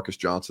with Marcus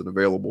Johnson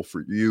available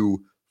for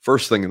you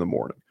first thing in the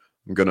morning.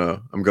 I'm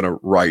gonna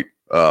write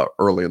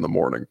early in the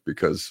morning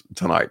because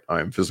tonight I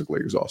am physically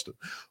exhausted.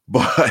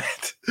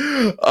 But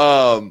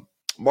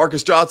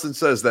Marcus Johnson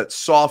says that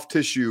soft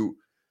tissue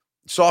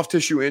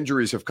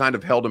injuries have kind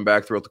of held him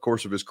back throughout the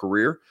course of his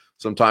career.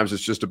 Sometimes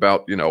it's just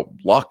about,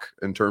 luck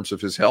in terms of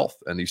his health.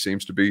 And he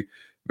seems to be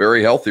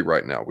very healthy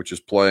right now, which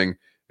is playing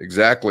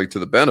exactly to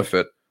the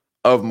benefit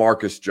of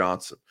Marcus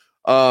Johnson.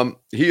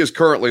 He is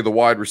currently the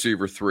wide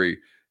receiver 3,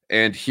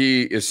 and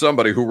he is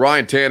somebody who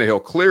Ryan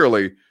Tannehill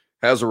clearly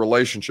has a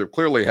relationship,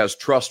 clearly has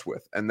trust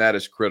with, and that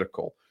is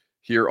critical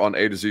here on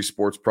A to Z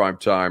Sports Prime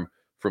Time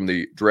from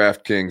the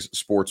DraftKings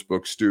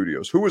Sportsbook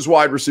Studios. Who is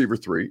wide receiver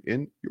 3,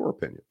 in your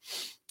opinion?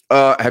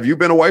 Have you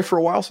been away for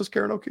a while, says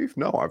Karen O'Keefe?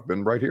 No, I've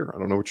been right here. I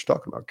don't know what you're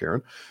talking about,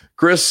 Karen.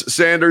 Chris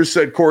Sanders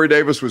said Corey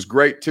Davis was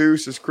great too,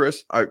 says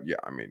Chris.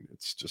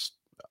 It's just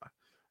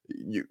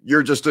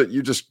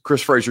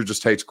Chris Frazier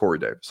just hates Corey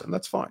Davis, and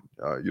that's fine.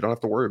 You don't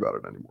have to worry about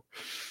it anymore.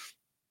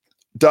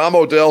 Dom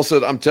Odell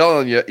said, I'm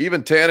telling you,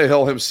 even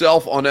Tannehill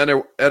himself on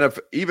NFL,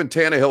 even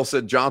Tannehill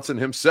said Johnson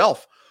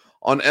himself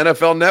on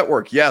NFL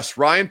Network. Yes,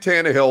 Ryan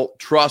Tannehill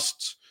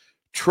trusts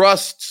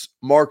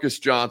Marcus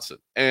Johnson.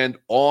 And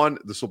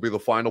this will be the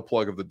final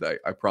plug of the day,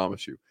 I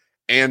promise you.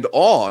 And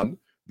on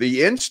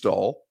the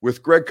install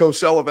with Greg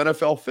Cosell of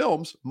NFL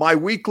Films, my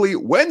weekly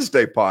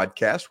Wednesday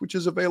podcast, which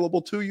is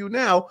available to you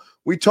now,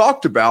 we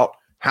talked about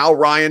how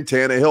Ryan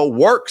Tannehill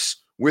works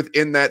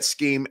within that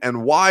scheme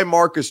and why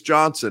Marcus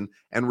Johnson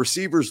and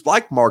receivers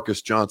like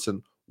Marcus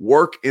Johnson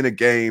work in a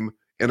game,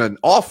 in an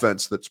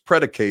offense that's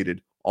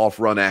predicated off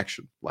run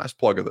action. Last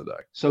plug of the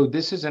day. So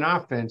this is an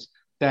offense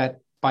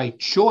that by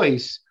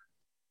choice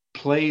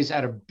plays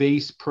at a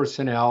base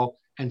personnel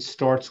and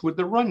starts with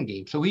the run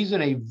game. So he's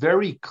in a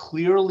very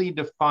clearly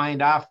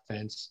defined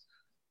offense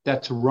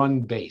that's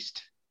run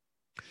based.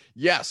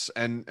 Yes,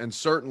 and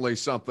certainly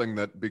something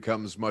that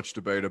becomes much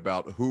debate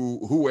about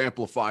who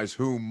amplifies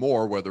whom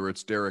more, whether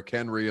it's Derrick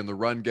Henry in the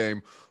run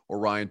game or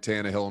Ryan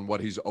Tannehill and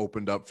what he's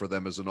opened up for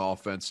them as an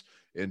offense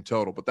in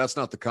total. But that's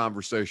not the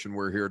conversation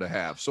we're here to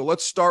have. So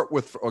let's start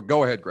with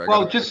go ahead, Greg.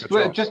 Well, just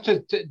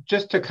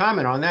to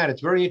comment on that, it's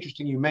very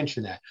interesting you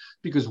mentioned that,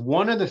 because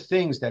one of the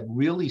things that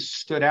really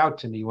stood out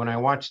to me when I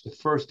watched the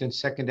first and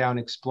second down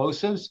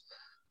explosives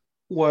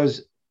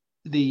was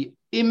the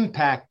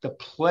impact, the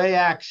play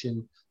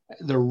action,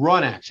 the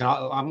run action.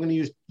 I'm going to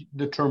use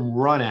the term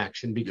run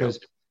action because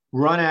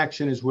run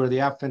action is where the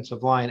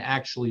offensive line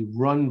actually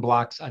run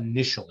blocks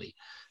initially.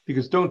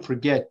 Because don't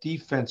forget,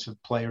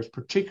 defensive players,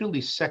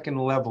 particularly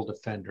second-level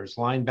defenders,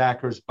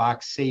 linebackers,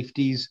 box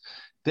safeties,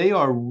 they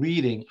are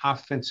reading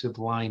offensive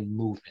line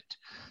movement.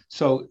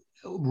 So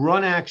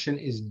run action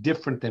is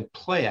different than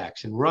play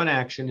action. Run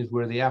action is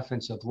where the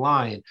offensive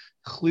line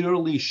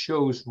clearly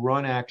shows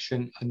run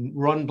action and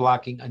run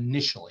blocking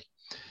initially.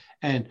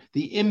 And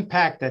the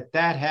impact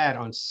that had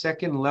on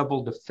second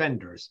level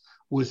defenders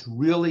was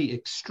really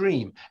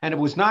extreme. And it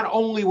was not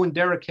only when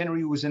Derrick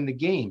Henry was in the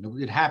game,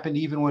 it happened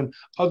even when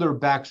other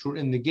backs were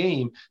in the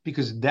game,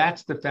 because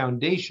that's the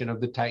foundation of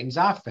the Titans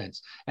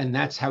offense. And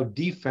that's how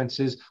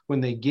defenses,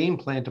 when they game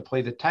plan to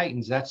play the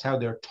Titans, that's how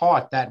they're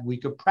taught that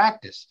week of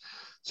practice.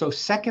 So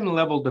second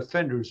level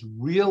defenders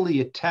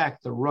really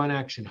attacked the run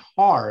action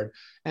hard,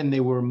 and they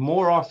were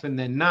more often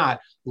than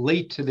not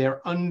late to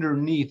their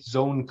underneath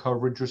zone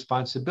coverage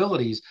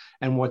responsibilities.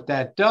 And what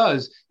that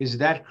does is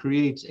that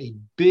creates a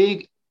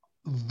big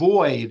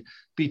void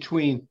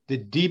between the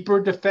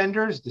deeper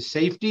defenders, the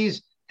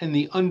safeties, and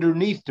the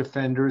underneath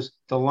defenders,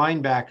 the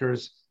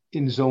linebackers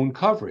in zone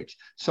coverage.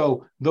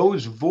 So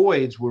those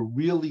voids were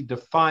really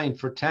defined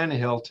for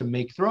Tannehill to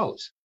make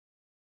throws.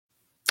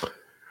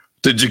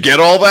 Did you get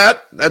all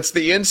that? That's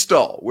the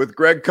install with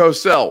Greg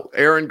Cosell.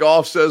 Aaron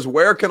Goff says,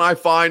 where can I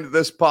find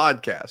this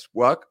podcast?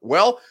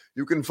 Well,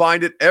 you can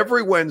find it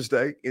every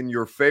Wednesday in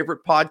your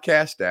favorite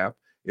podcast app.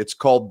 It's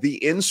called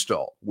The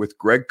Install with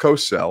Greg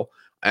Cosell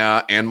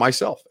and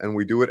myself. And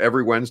we do it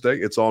every Wednesday.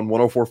 It's on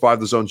 104.5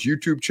 The Zone's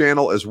YouTube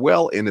channel as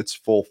well in its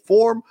full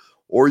form,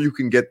 or you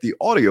can get the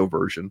audio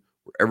version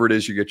wherever it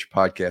is you get your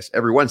podcast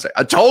every Wednesday.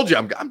 I told you,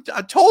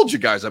 I told you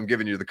guys I'm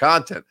giving you the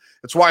content.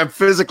 That's why I'm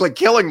physically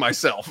killing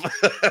myself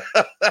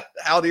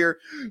out here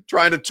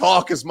trying to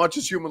talk as much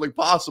as humanly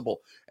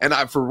possible. And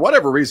for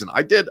whatever reason,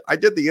 I did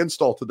the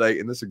install today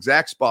in this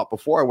exact spot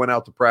before I went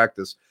out to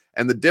practice.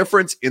 And the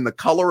difference in the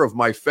color of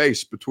my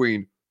face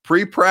between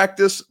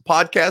pre-practice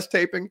podcast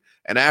taping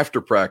and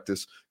after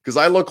practice, because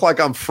I look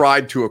like I'm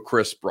fried to a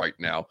crisp right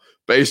now,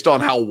 based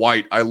on how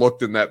white I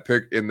looked in that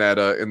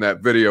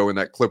video, in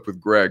that clip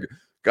with Greg.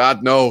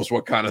 God knows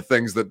what kind of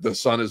things that the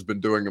sun has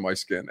been doing to my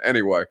skin.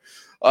 Anyway,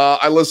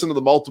 I listen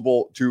to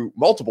multiple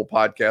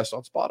podcasts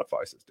on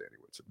Spotify, says Danny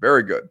Woodson.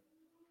 Very good.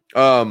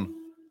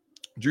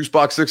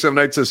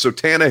 Juicebox678 says, so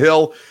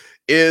Tannehill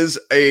is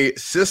a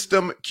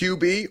system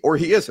QB, or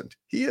he isn't.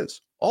 He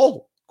is.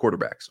 All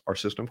quarterbacks are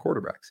system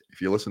quarterbacks,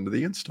 if you listen to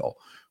the install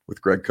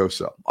with Greg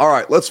Cosell. All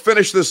right, let's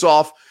finish this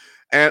off.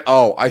 And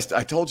I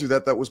told you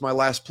that was my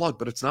last plug,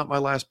 but it's not my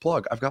last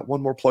plug. I've got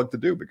one more plug to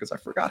do because I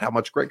forgot how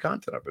much great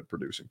content I've been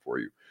producing for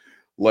you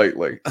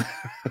lately.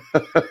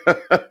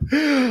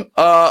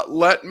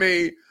 Let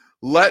me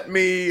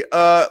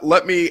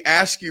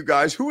ask you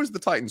guys, who is the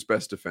Titans'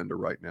 best defender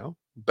right now?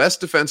 Best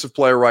defensive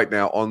player right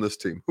now on this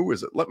team. Who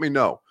is it? Let me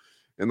know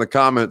in the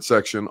comment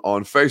section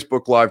on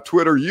Facebook Live,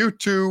 Twitter,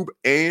 YouTube,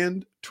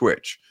 and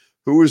Twitch.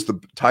 Who is the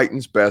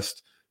Titans'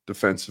 best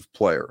defensive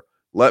player?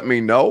 Let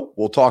me know.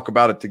 We'll talk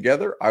about it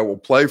together. I will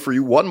play for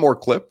you one more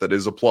clip that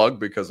is a plug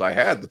because I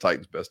had the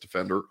Titans' best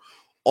defender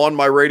on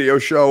my radio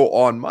show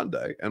on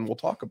Monday, and we'll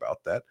talk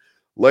about that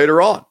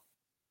later on.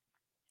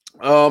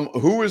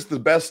 Who is the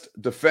best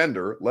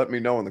defender? Let me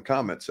know in the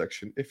comment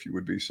section if you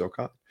would be so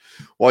kind.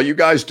 While you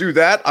guys do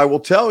that, I will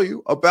tell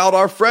you about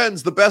our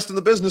friends, the best in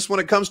the business when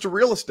it comes to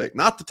real estate.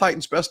 Not the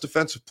Titans' best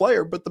defensive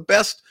player, but the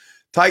best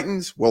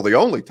Titans, well, the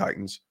only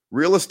Titans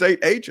real estate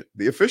agent.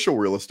 The official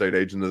real estate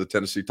agent of the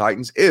Tennessee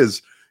Titans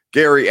is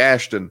Gary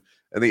Ashton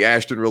and the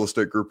Ashton Real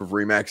Estate Group of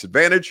RE/MAX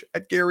Advantage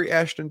at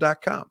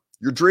GaryAshton.com.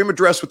 Your dream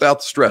address without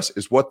the stress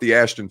is what the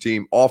Ashton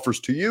team offers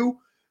to you.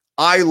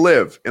 I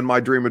live in my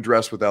dream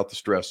address without the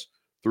stress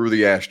through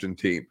the Ashton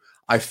team.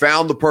 I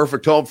found the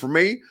perfect home for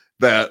me,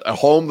 a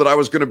home that I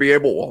was going to be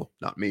able, well,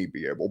 not me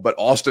be able, but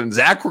Austin and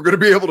Zach were going to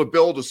be able to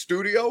build a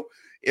studio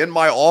in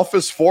my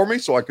office for me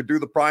so I could do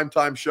the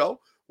primetime show.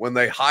 When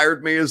they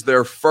hired me as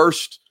their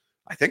first,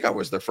 I think I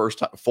was their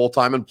first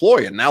full-time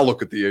employee. And now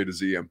look at the A to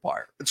Z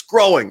empire. It's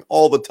growing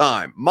all the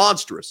time.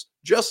 Monstrous,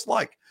 just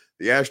like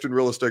the Ashton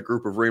Real Estate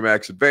Group of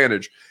RE/MAX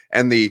Advantage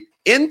and the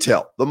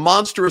intel, the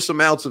monstrous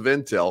amounts of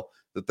intel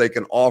that they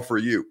can offer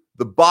you.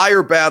 The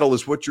buyer battle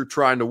is what you're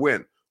trying to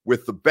win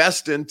with the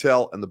best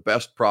intel and the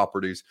best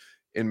properties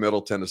in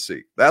Middle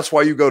Tennessee. That's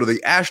why you go to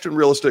the Ashton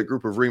Real Estate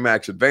Group of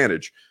RE/MAX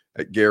Advantage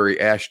at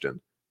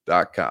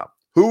GaryAshton.com.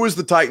 Who is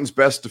the Titans'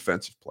 best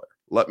defensive player?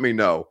 Let me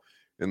know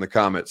in the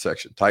comment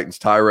section. Titans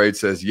Tirade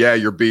says, yeah,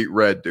 you're beat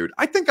red, dude.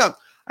 I don't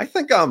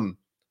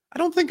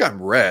think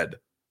I'm red.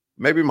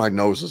 Maybe my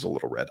nose is a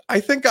little red. I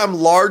think I'm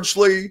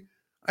largely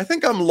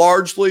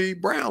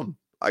brown.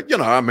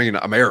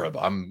 I'm Arab.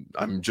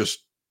 I'm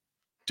just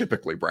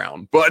typically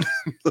brown, but,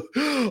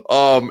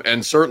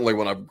 and certainly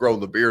when I've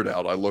grown the beard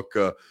out, I look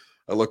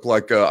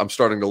like I'm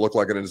starting to look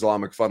like an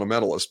Islamic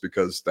fundamentalist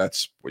because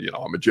that's,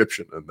 I'm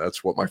Egyptian and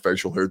that's what my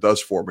facial hair does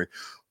for me.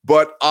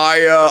 But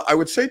I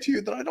would say to you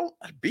that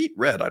I beat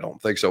red. I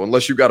don't think so,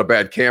 unless you've got a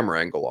bad camera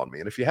angle on me.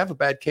 And if you have a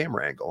bad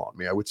camera angle on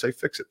me, I would say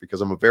fix it because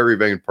I'm a very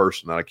vain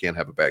person and I can't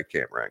have a bad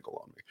camera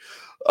angle on me.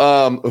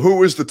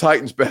 Who is the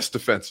Titans' best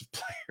defensive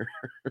player?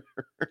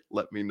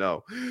 Let me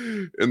know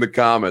in the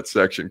comment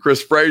section.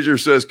 Chris Frazier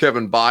says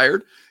Kevin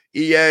Byard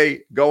EA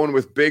going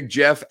with Big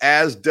Jeff,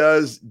 as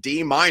does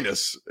D-.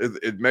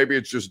 Maybe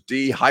it's just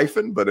D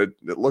hyphen, but it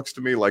looks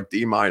to me like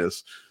D-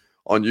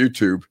 on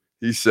YouTube.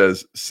 He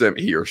says,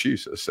 he or she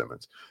says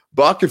Simmons.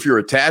 Buck, if you're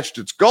attached,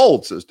 it's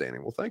gold, says Danny.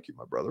 Well, thank you,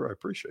 my brother. I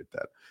appreciate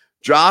that.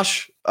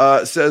 Josh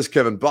says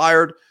Kevin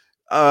Byard.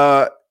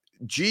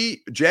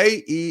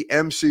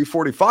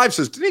 JEMC45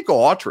 says Danico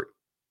Autry.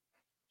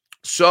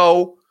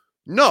 So,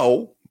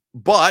 no,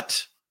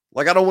 but,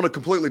 like, I don't want to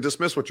completely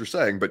dismiss what you're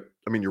saying, but,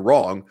 I mean, you're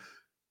wrong.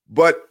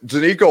 But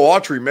Danico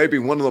Autry may be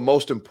one of the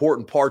most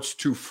important parts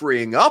to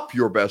freeing up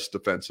your best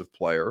defensive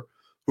player,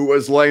 who,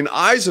 as Lane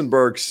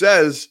Eisenberg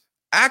says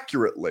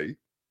accurately,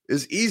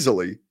 is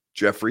easily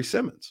Jeffrey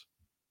Simmons.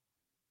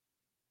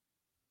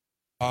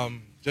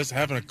 Just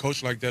having a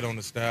coach like that on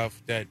the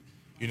staff that,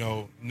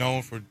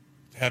 known for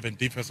having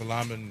defensive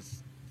linemen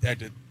at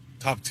the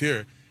top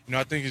tier,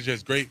 I think it's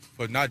just great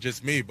for not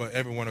just me, but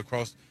everyone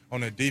across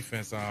on the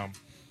defense.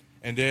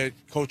 And then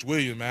Coach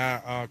Williams,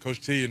 man, Coach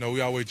T,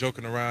 we always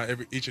joking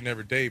around each and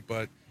every day.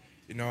 But,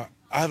 I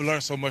have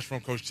learned so much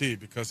from Coach T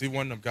because he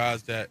one of them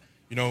guys that,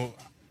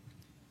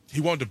 he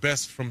wanted the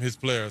best from his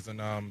players.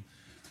 And I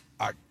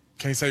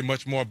can't say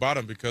much more about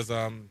him because,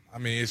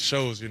 it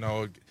shows,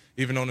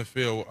 even on the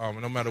field,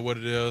 no matter what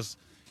it is,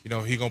 he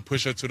going to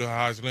push her to the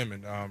highest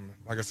limit.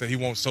 Like I said, he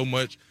wants so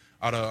much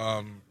out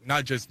of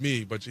not just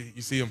me, but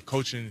you see him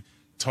coaching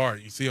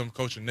Tart. You see him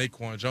coaching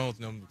Naquan Jones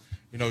and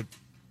them,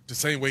 the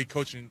same way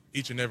coaching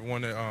each and every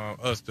one of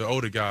us, the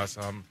older guys.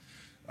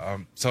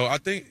 So I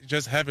think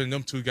just having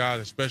them two guys,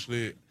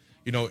 especially,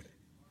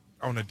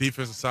 on the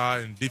defensive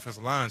side and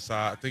defensive line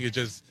side, I think it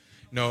just,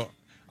 I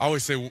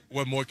always say,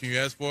 what more can you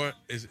ask for?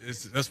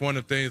 That's one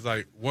of the things,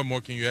 like, what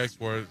more can you ask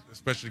for,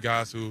 especially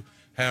guys who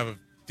have a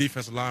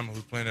defensive lineman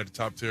who's playing at the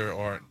top tier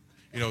or,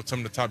 some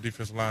of the top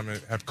defensive linemen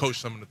have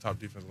coached some of the top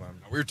defensive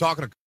linemen. We were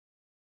talking.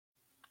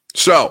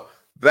 So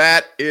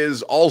that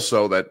is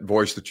also that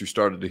voice that you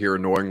started to hear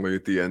annoyingly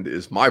at the end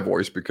is my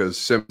voice because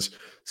Sims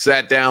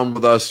sat down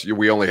with us.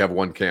 We only have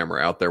one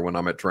camera out there when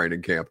I'm at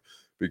training camp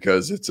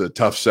because it's a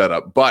tough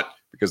setup, but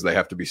because they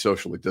have to be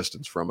socially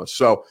distanced from us.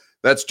 So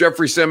that's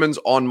Jeffrey Simmons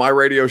on my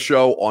radio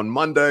show on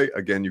Monday.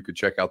 Again, you could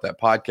check out that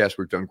podcast.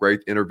 We've done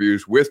great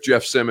interviews with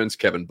Jeff Simmons,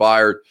 Kevin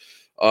Byard,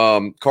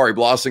 Kari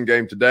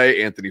Blossingame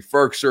today, Anthony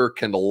Ferkser,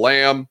 Kendall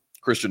Lamb,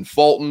 Christian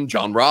Fulton,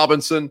 John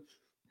Robinson.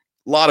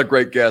 A lot of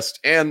great guests.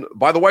 And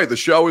by the way, the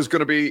show is going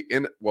to be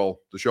the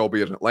show will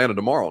be in Atlanta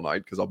tomorrow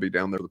night because I'll be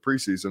down there for the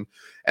preseason.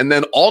 And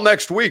then all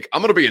next week,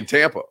 I'm going to be in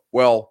Tampa.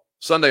 Well,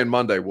 Sunday and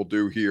Monday we'll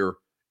do here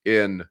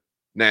in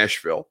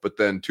Nashville. But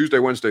then Tuesday,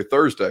 Wednesday,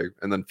 Thursday,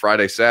 and then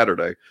Friday,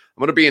 Saturday, I'm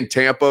going to be in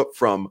Tampa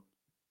from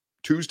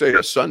Tuesday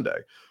to Sunday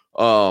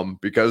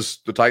because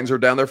the Titans are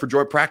down there for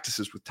joint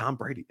practices with Tom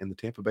Brady and the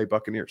Tampa Bay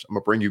Buccaneers. I'm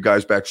going to bring you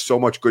guys back so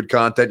much good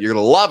content. You're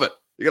going to love it.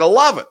 You're going to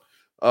love it.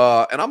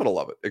 And I'm going to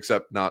love it,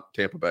 except not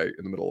Tampa Bay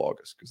in the middle of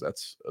August because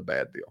that's a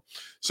bad deal.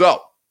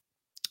 So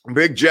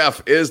Big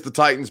Jeff is the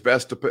Titans'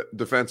 best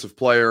defensive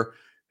player,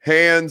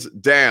 hands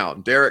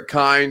down. Derek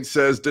Kine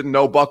says, didn't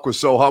know Buck was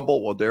so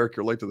humble. Well, Derek,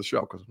 you're late to the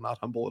show because I'm not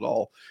humble at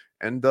all.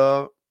 And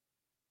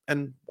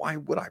why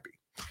would I be?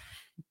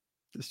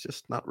 It's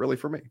just not really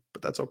for me,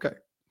 but that's okay.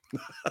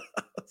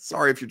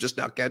 Sorry if you're just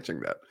now catching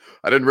that.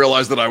 I didn't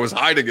realize that I was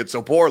hiding it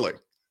so poorly.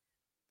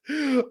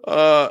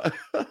 Byard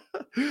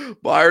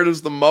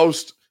is the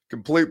most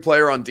complete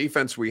player on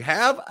defense we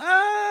have.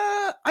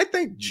 I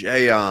think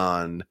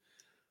Jayon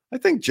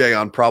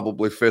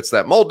probably fits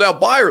that mold. Now,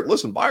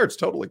 Byard's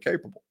totally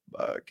capable.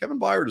 Kevin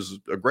Byard is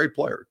a great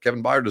player.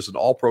 Kevin Byard is an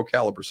all-pro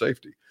caliber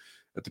safety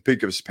at the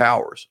peak of his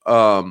powers.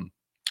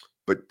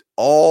 But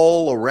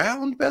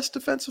all-around best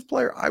defensive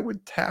player, I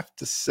would have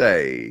to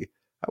say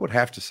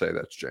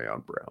that's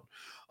Jayon Brown.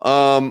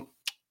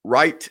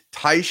 Right,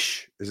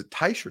 Teish, is it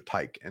Teish or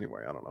Tyke?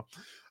 Anyway, I don't know.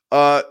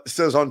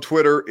 Says on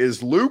Twitter,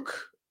 is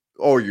Luke,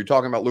 you're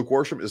talking about Luke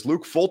Worsham, is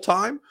Luke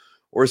full-time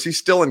or is he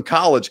still in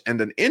college and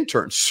an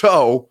intern?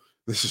 So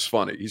this is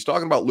funny. He's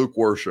talking about Luke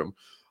Worsham,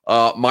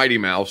 Mighty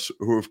Mouse,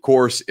 who of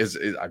course is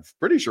I'm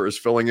pretty sure is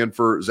filling in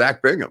for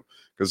Zach Bingham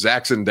because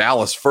Zach's in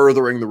Dallas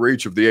furthering the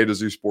reach of the A to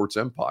Z Sports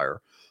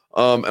empire.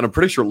 And I'm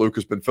pretty sure Luke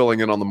has been filling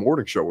in on the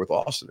morning show with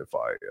Austin,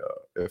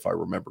 if I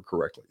remember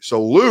correctly.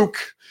 So Luke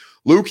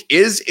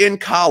is in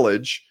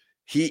college.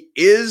 He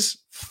is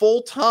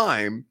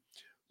full-time.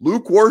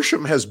 Luke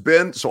Worsham has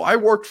been, so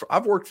I've worked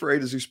for A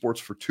to Z Sports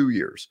for 2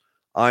 years.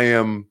 I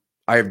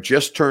have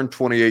just turned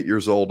 28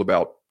 years old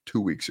about 2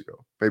 weeks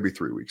ago, maybe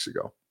 3 weeks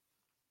ago.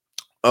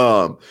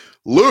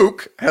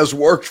 Luke has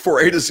worked for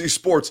A to Z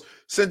Sports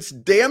since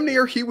damn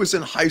near he was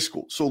in high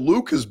school. So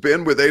Luke has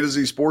been with A to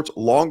Z Sports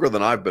longer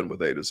than I've been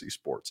with A to Z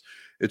Sports.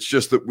 It's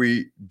just that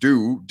we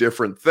do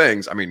different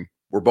things. I mean,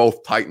 we're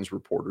both Titans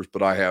reporters,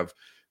 but I have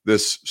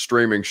this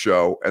streaming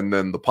show and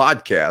then the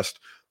podcast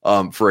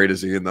for A to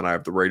Z, and then I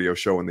have the radio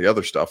show and the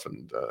other stuff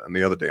and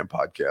the other damn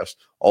podcast,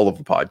 all of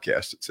the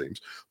podcasts, it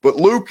seems. But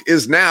Luke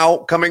is now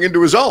coming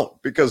into his own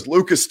because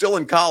Luke is still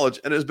in college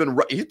and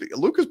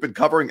Luke has been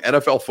covering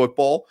NFL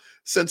football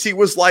since he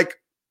was like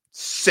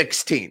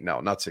 16.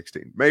 No, not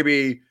 16.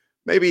 Maybe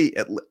maybe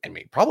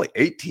probably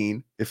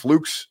 18. If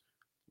Luke,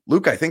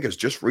 I think, is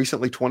just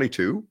recently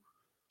 22.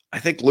 I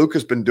think Luke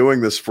has been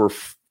doing this for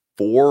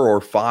 4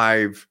 or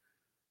 5.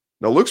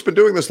 No, Luke's been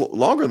doing this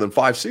longer than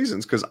 5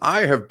 seasons because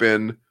I've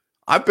been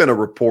a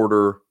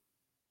reporter.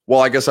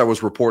 Well, I guess I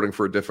was reporting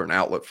for a different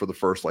outlet for the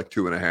first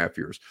 2.5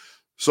 years.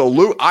 So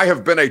Luke, I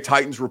have been a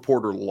Titans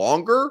reporter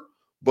longer,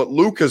 but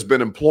Luke has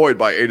been employed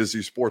by A to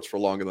Z Sports for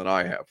longer than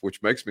I have,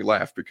 which makes me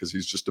laugh because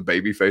he's just a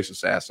babyface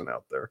assassin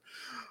out there.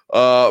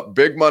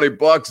 Big Money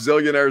Bucks,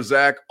 Zillionaire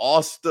Zach,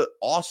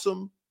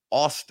 Awesome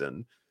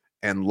Austin,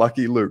 and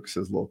Lucky Luke,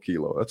 says Lil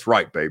Kilo. That's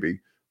right, baby.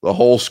 The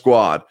whole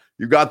squad.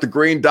 You got the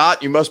green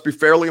dot. You must be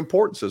fairly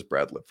important, says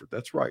Brad Lifford.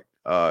 That's right.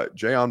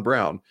 Jayon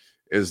Brown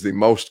is the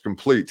most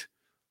complete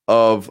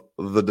of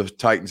the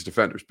Titans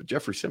defenders, but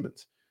Jeffrey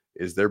Simmons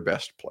is their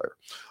best player.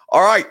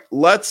 All right,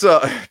 let's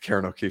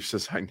Karen O'Keefe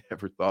says, I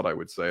never thought I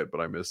would say it, but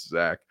I miss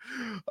Zach.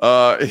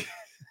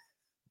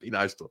 Be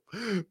nice to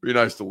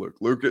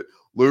Luke.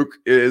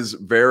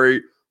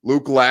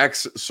 Luke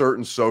lacks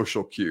certain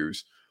social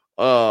cues,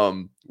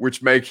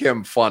 which make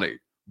him funny,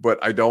 but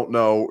I don't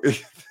know.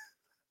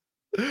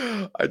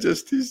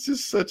 He's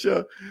just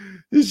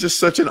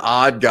such an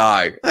odd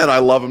guy, and I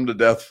love him to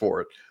death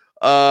for it.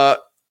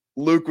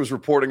 Luke was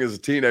reporting as a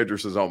teenager,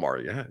 says Omar.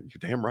 Yeah, you're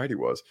damn right he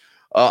was.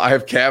 I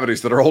have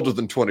cavities that are older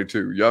than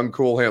 22. Young,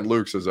 cool hand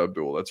Luke, says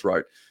Abdul. That's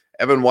right.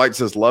 Evan White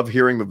says, love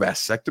hearing the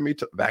vasectomy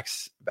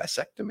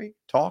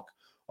talk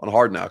on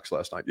Hard Knocks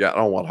last night. Yeah, I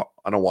don't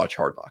watch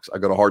Hard Knocks. I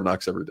go to Hard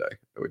Knocks every day,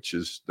 which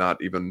is not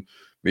even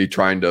me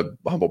trying to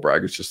humble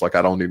brag. It's just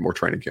I don't need more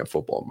training camp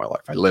football in my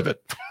life. I live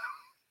it.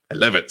 I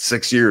live it.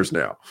 6 years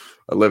now.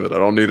 I live it. I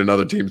don't need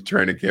another team's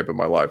training camp in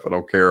my life. I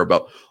don't care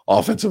about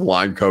offensive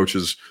line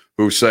coaches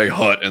who say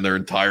hut and their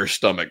entire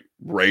stomach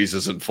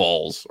raises and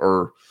falls,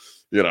 or,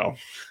 I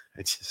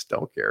just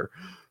don't care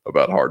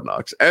about Hard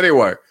Knocks.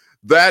 Anyway,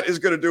 that is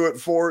going to do it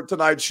for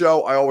tonight's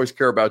show. I always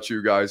care about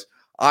you guys.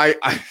 I'm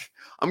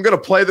going to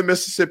play the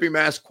Mississippi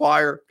Mass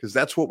Choir because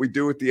that's what we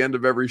do at the end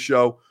of every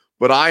show.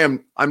 But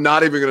I'm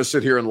not even going to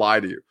sit here and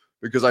lie to you,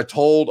 because I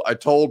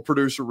told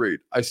producer Reed,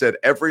 I said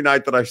every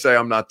night that I say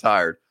I'm not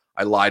tired,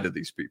 I lie to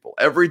these people.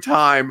 Every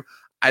time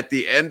at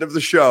the end of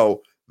the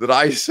show that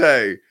I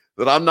say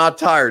that I'm not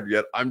tired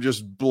yet, I'm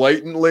just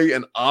blatantly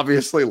and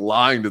obviously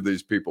lying to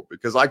these people,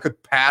 because I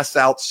could pass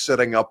out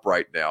sitting up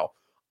right now.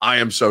 I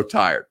am so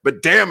tired.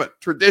 But damn it,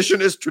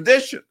 tradition is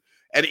tradition.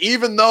 And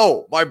even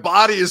though my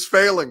body is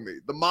failing me,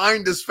 the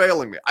mind is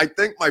failing me, I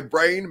think my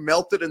brain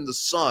melted in the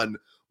sun,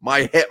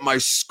 my head, my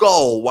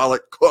skull, while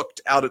it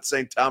cooked out at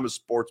St. Thomas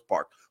Sports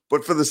Park.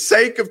 But for the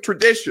sake of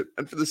tradition,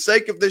 and for the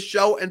sake of this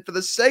show, and for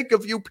the sake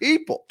of you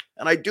people,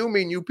 and I do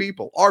mean you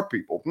people, our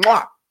people,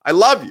 mwah, I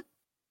love you.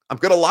 I'm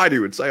going to lie to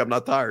you and say I'm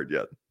not tired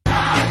yet. No!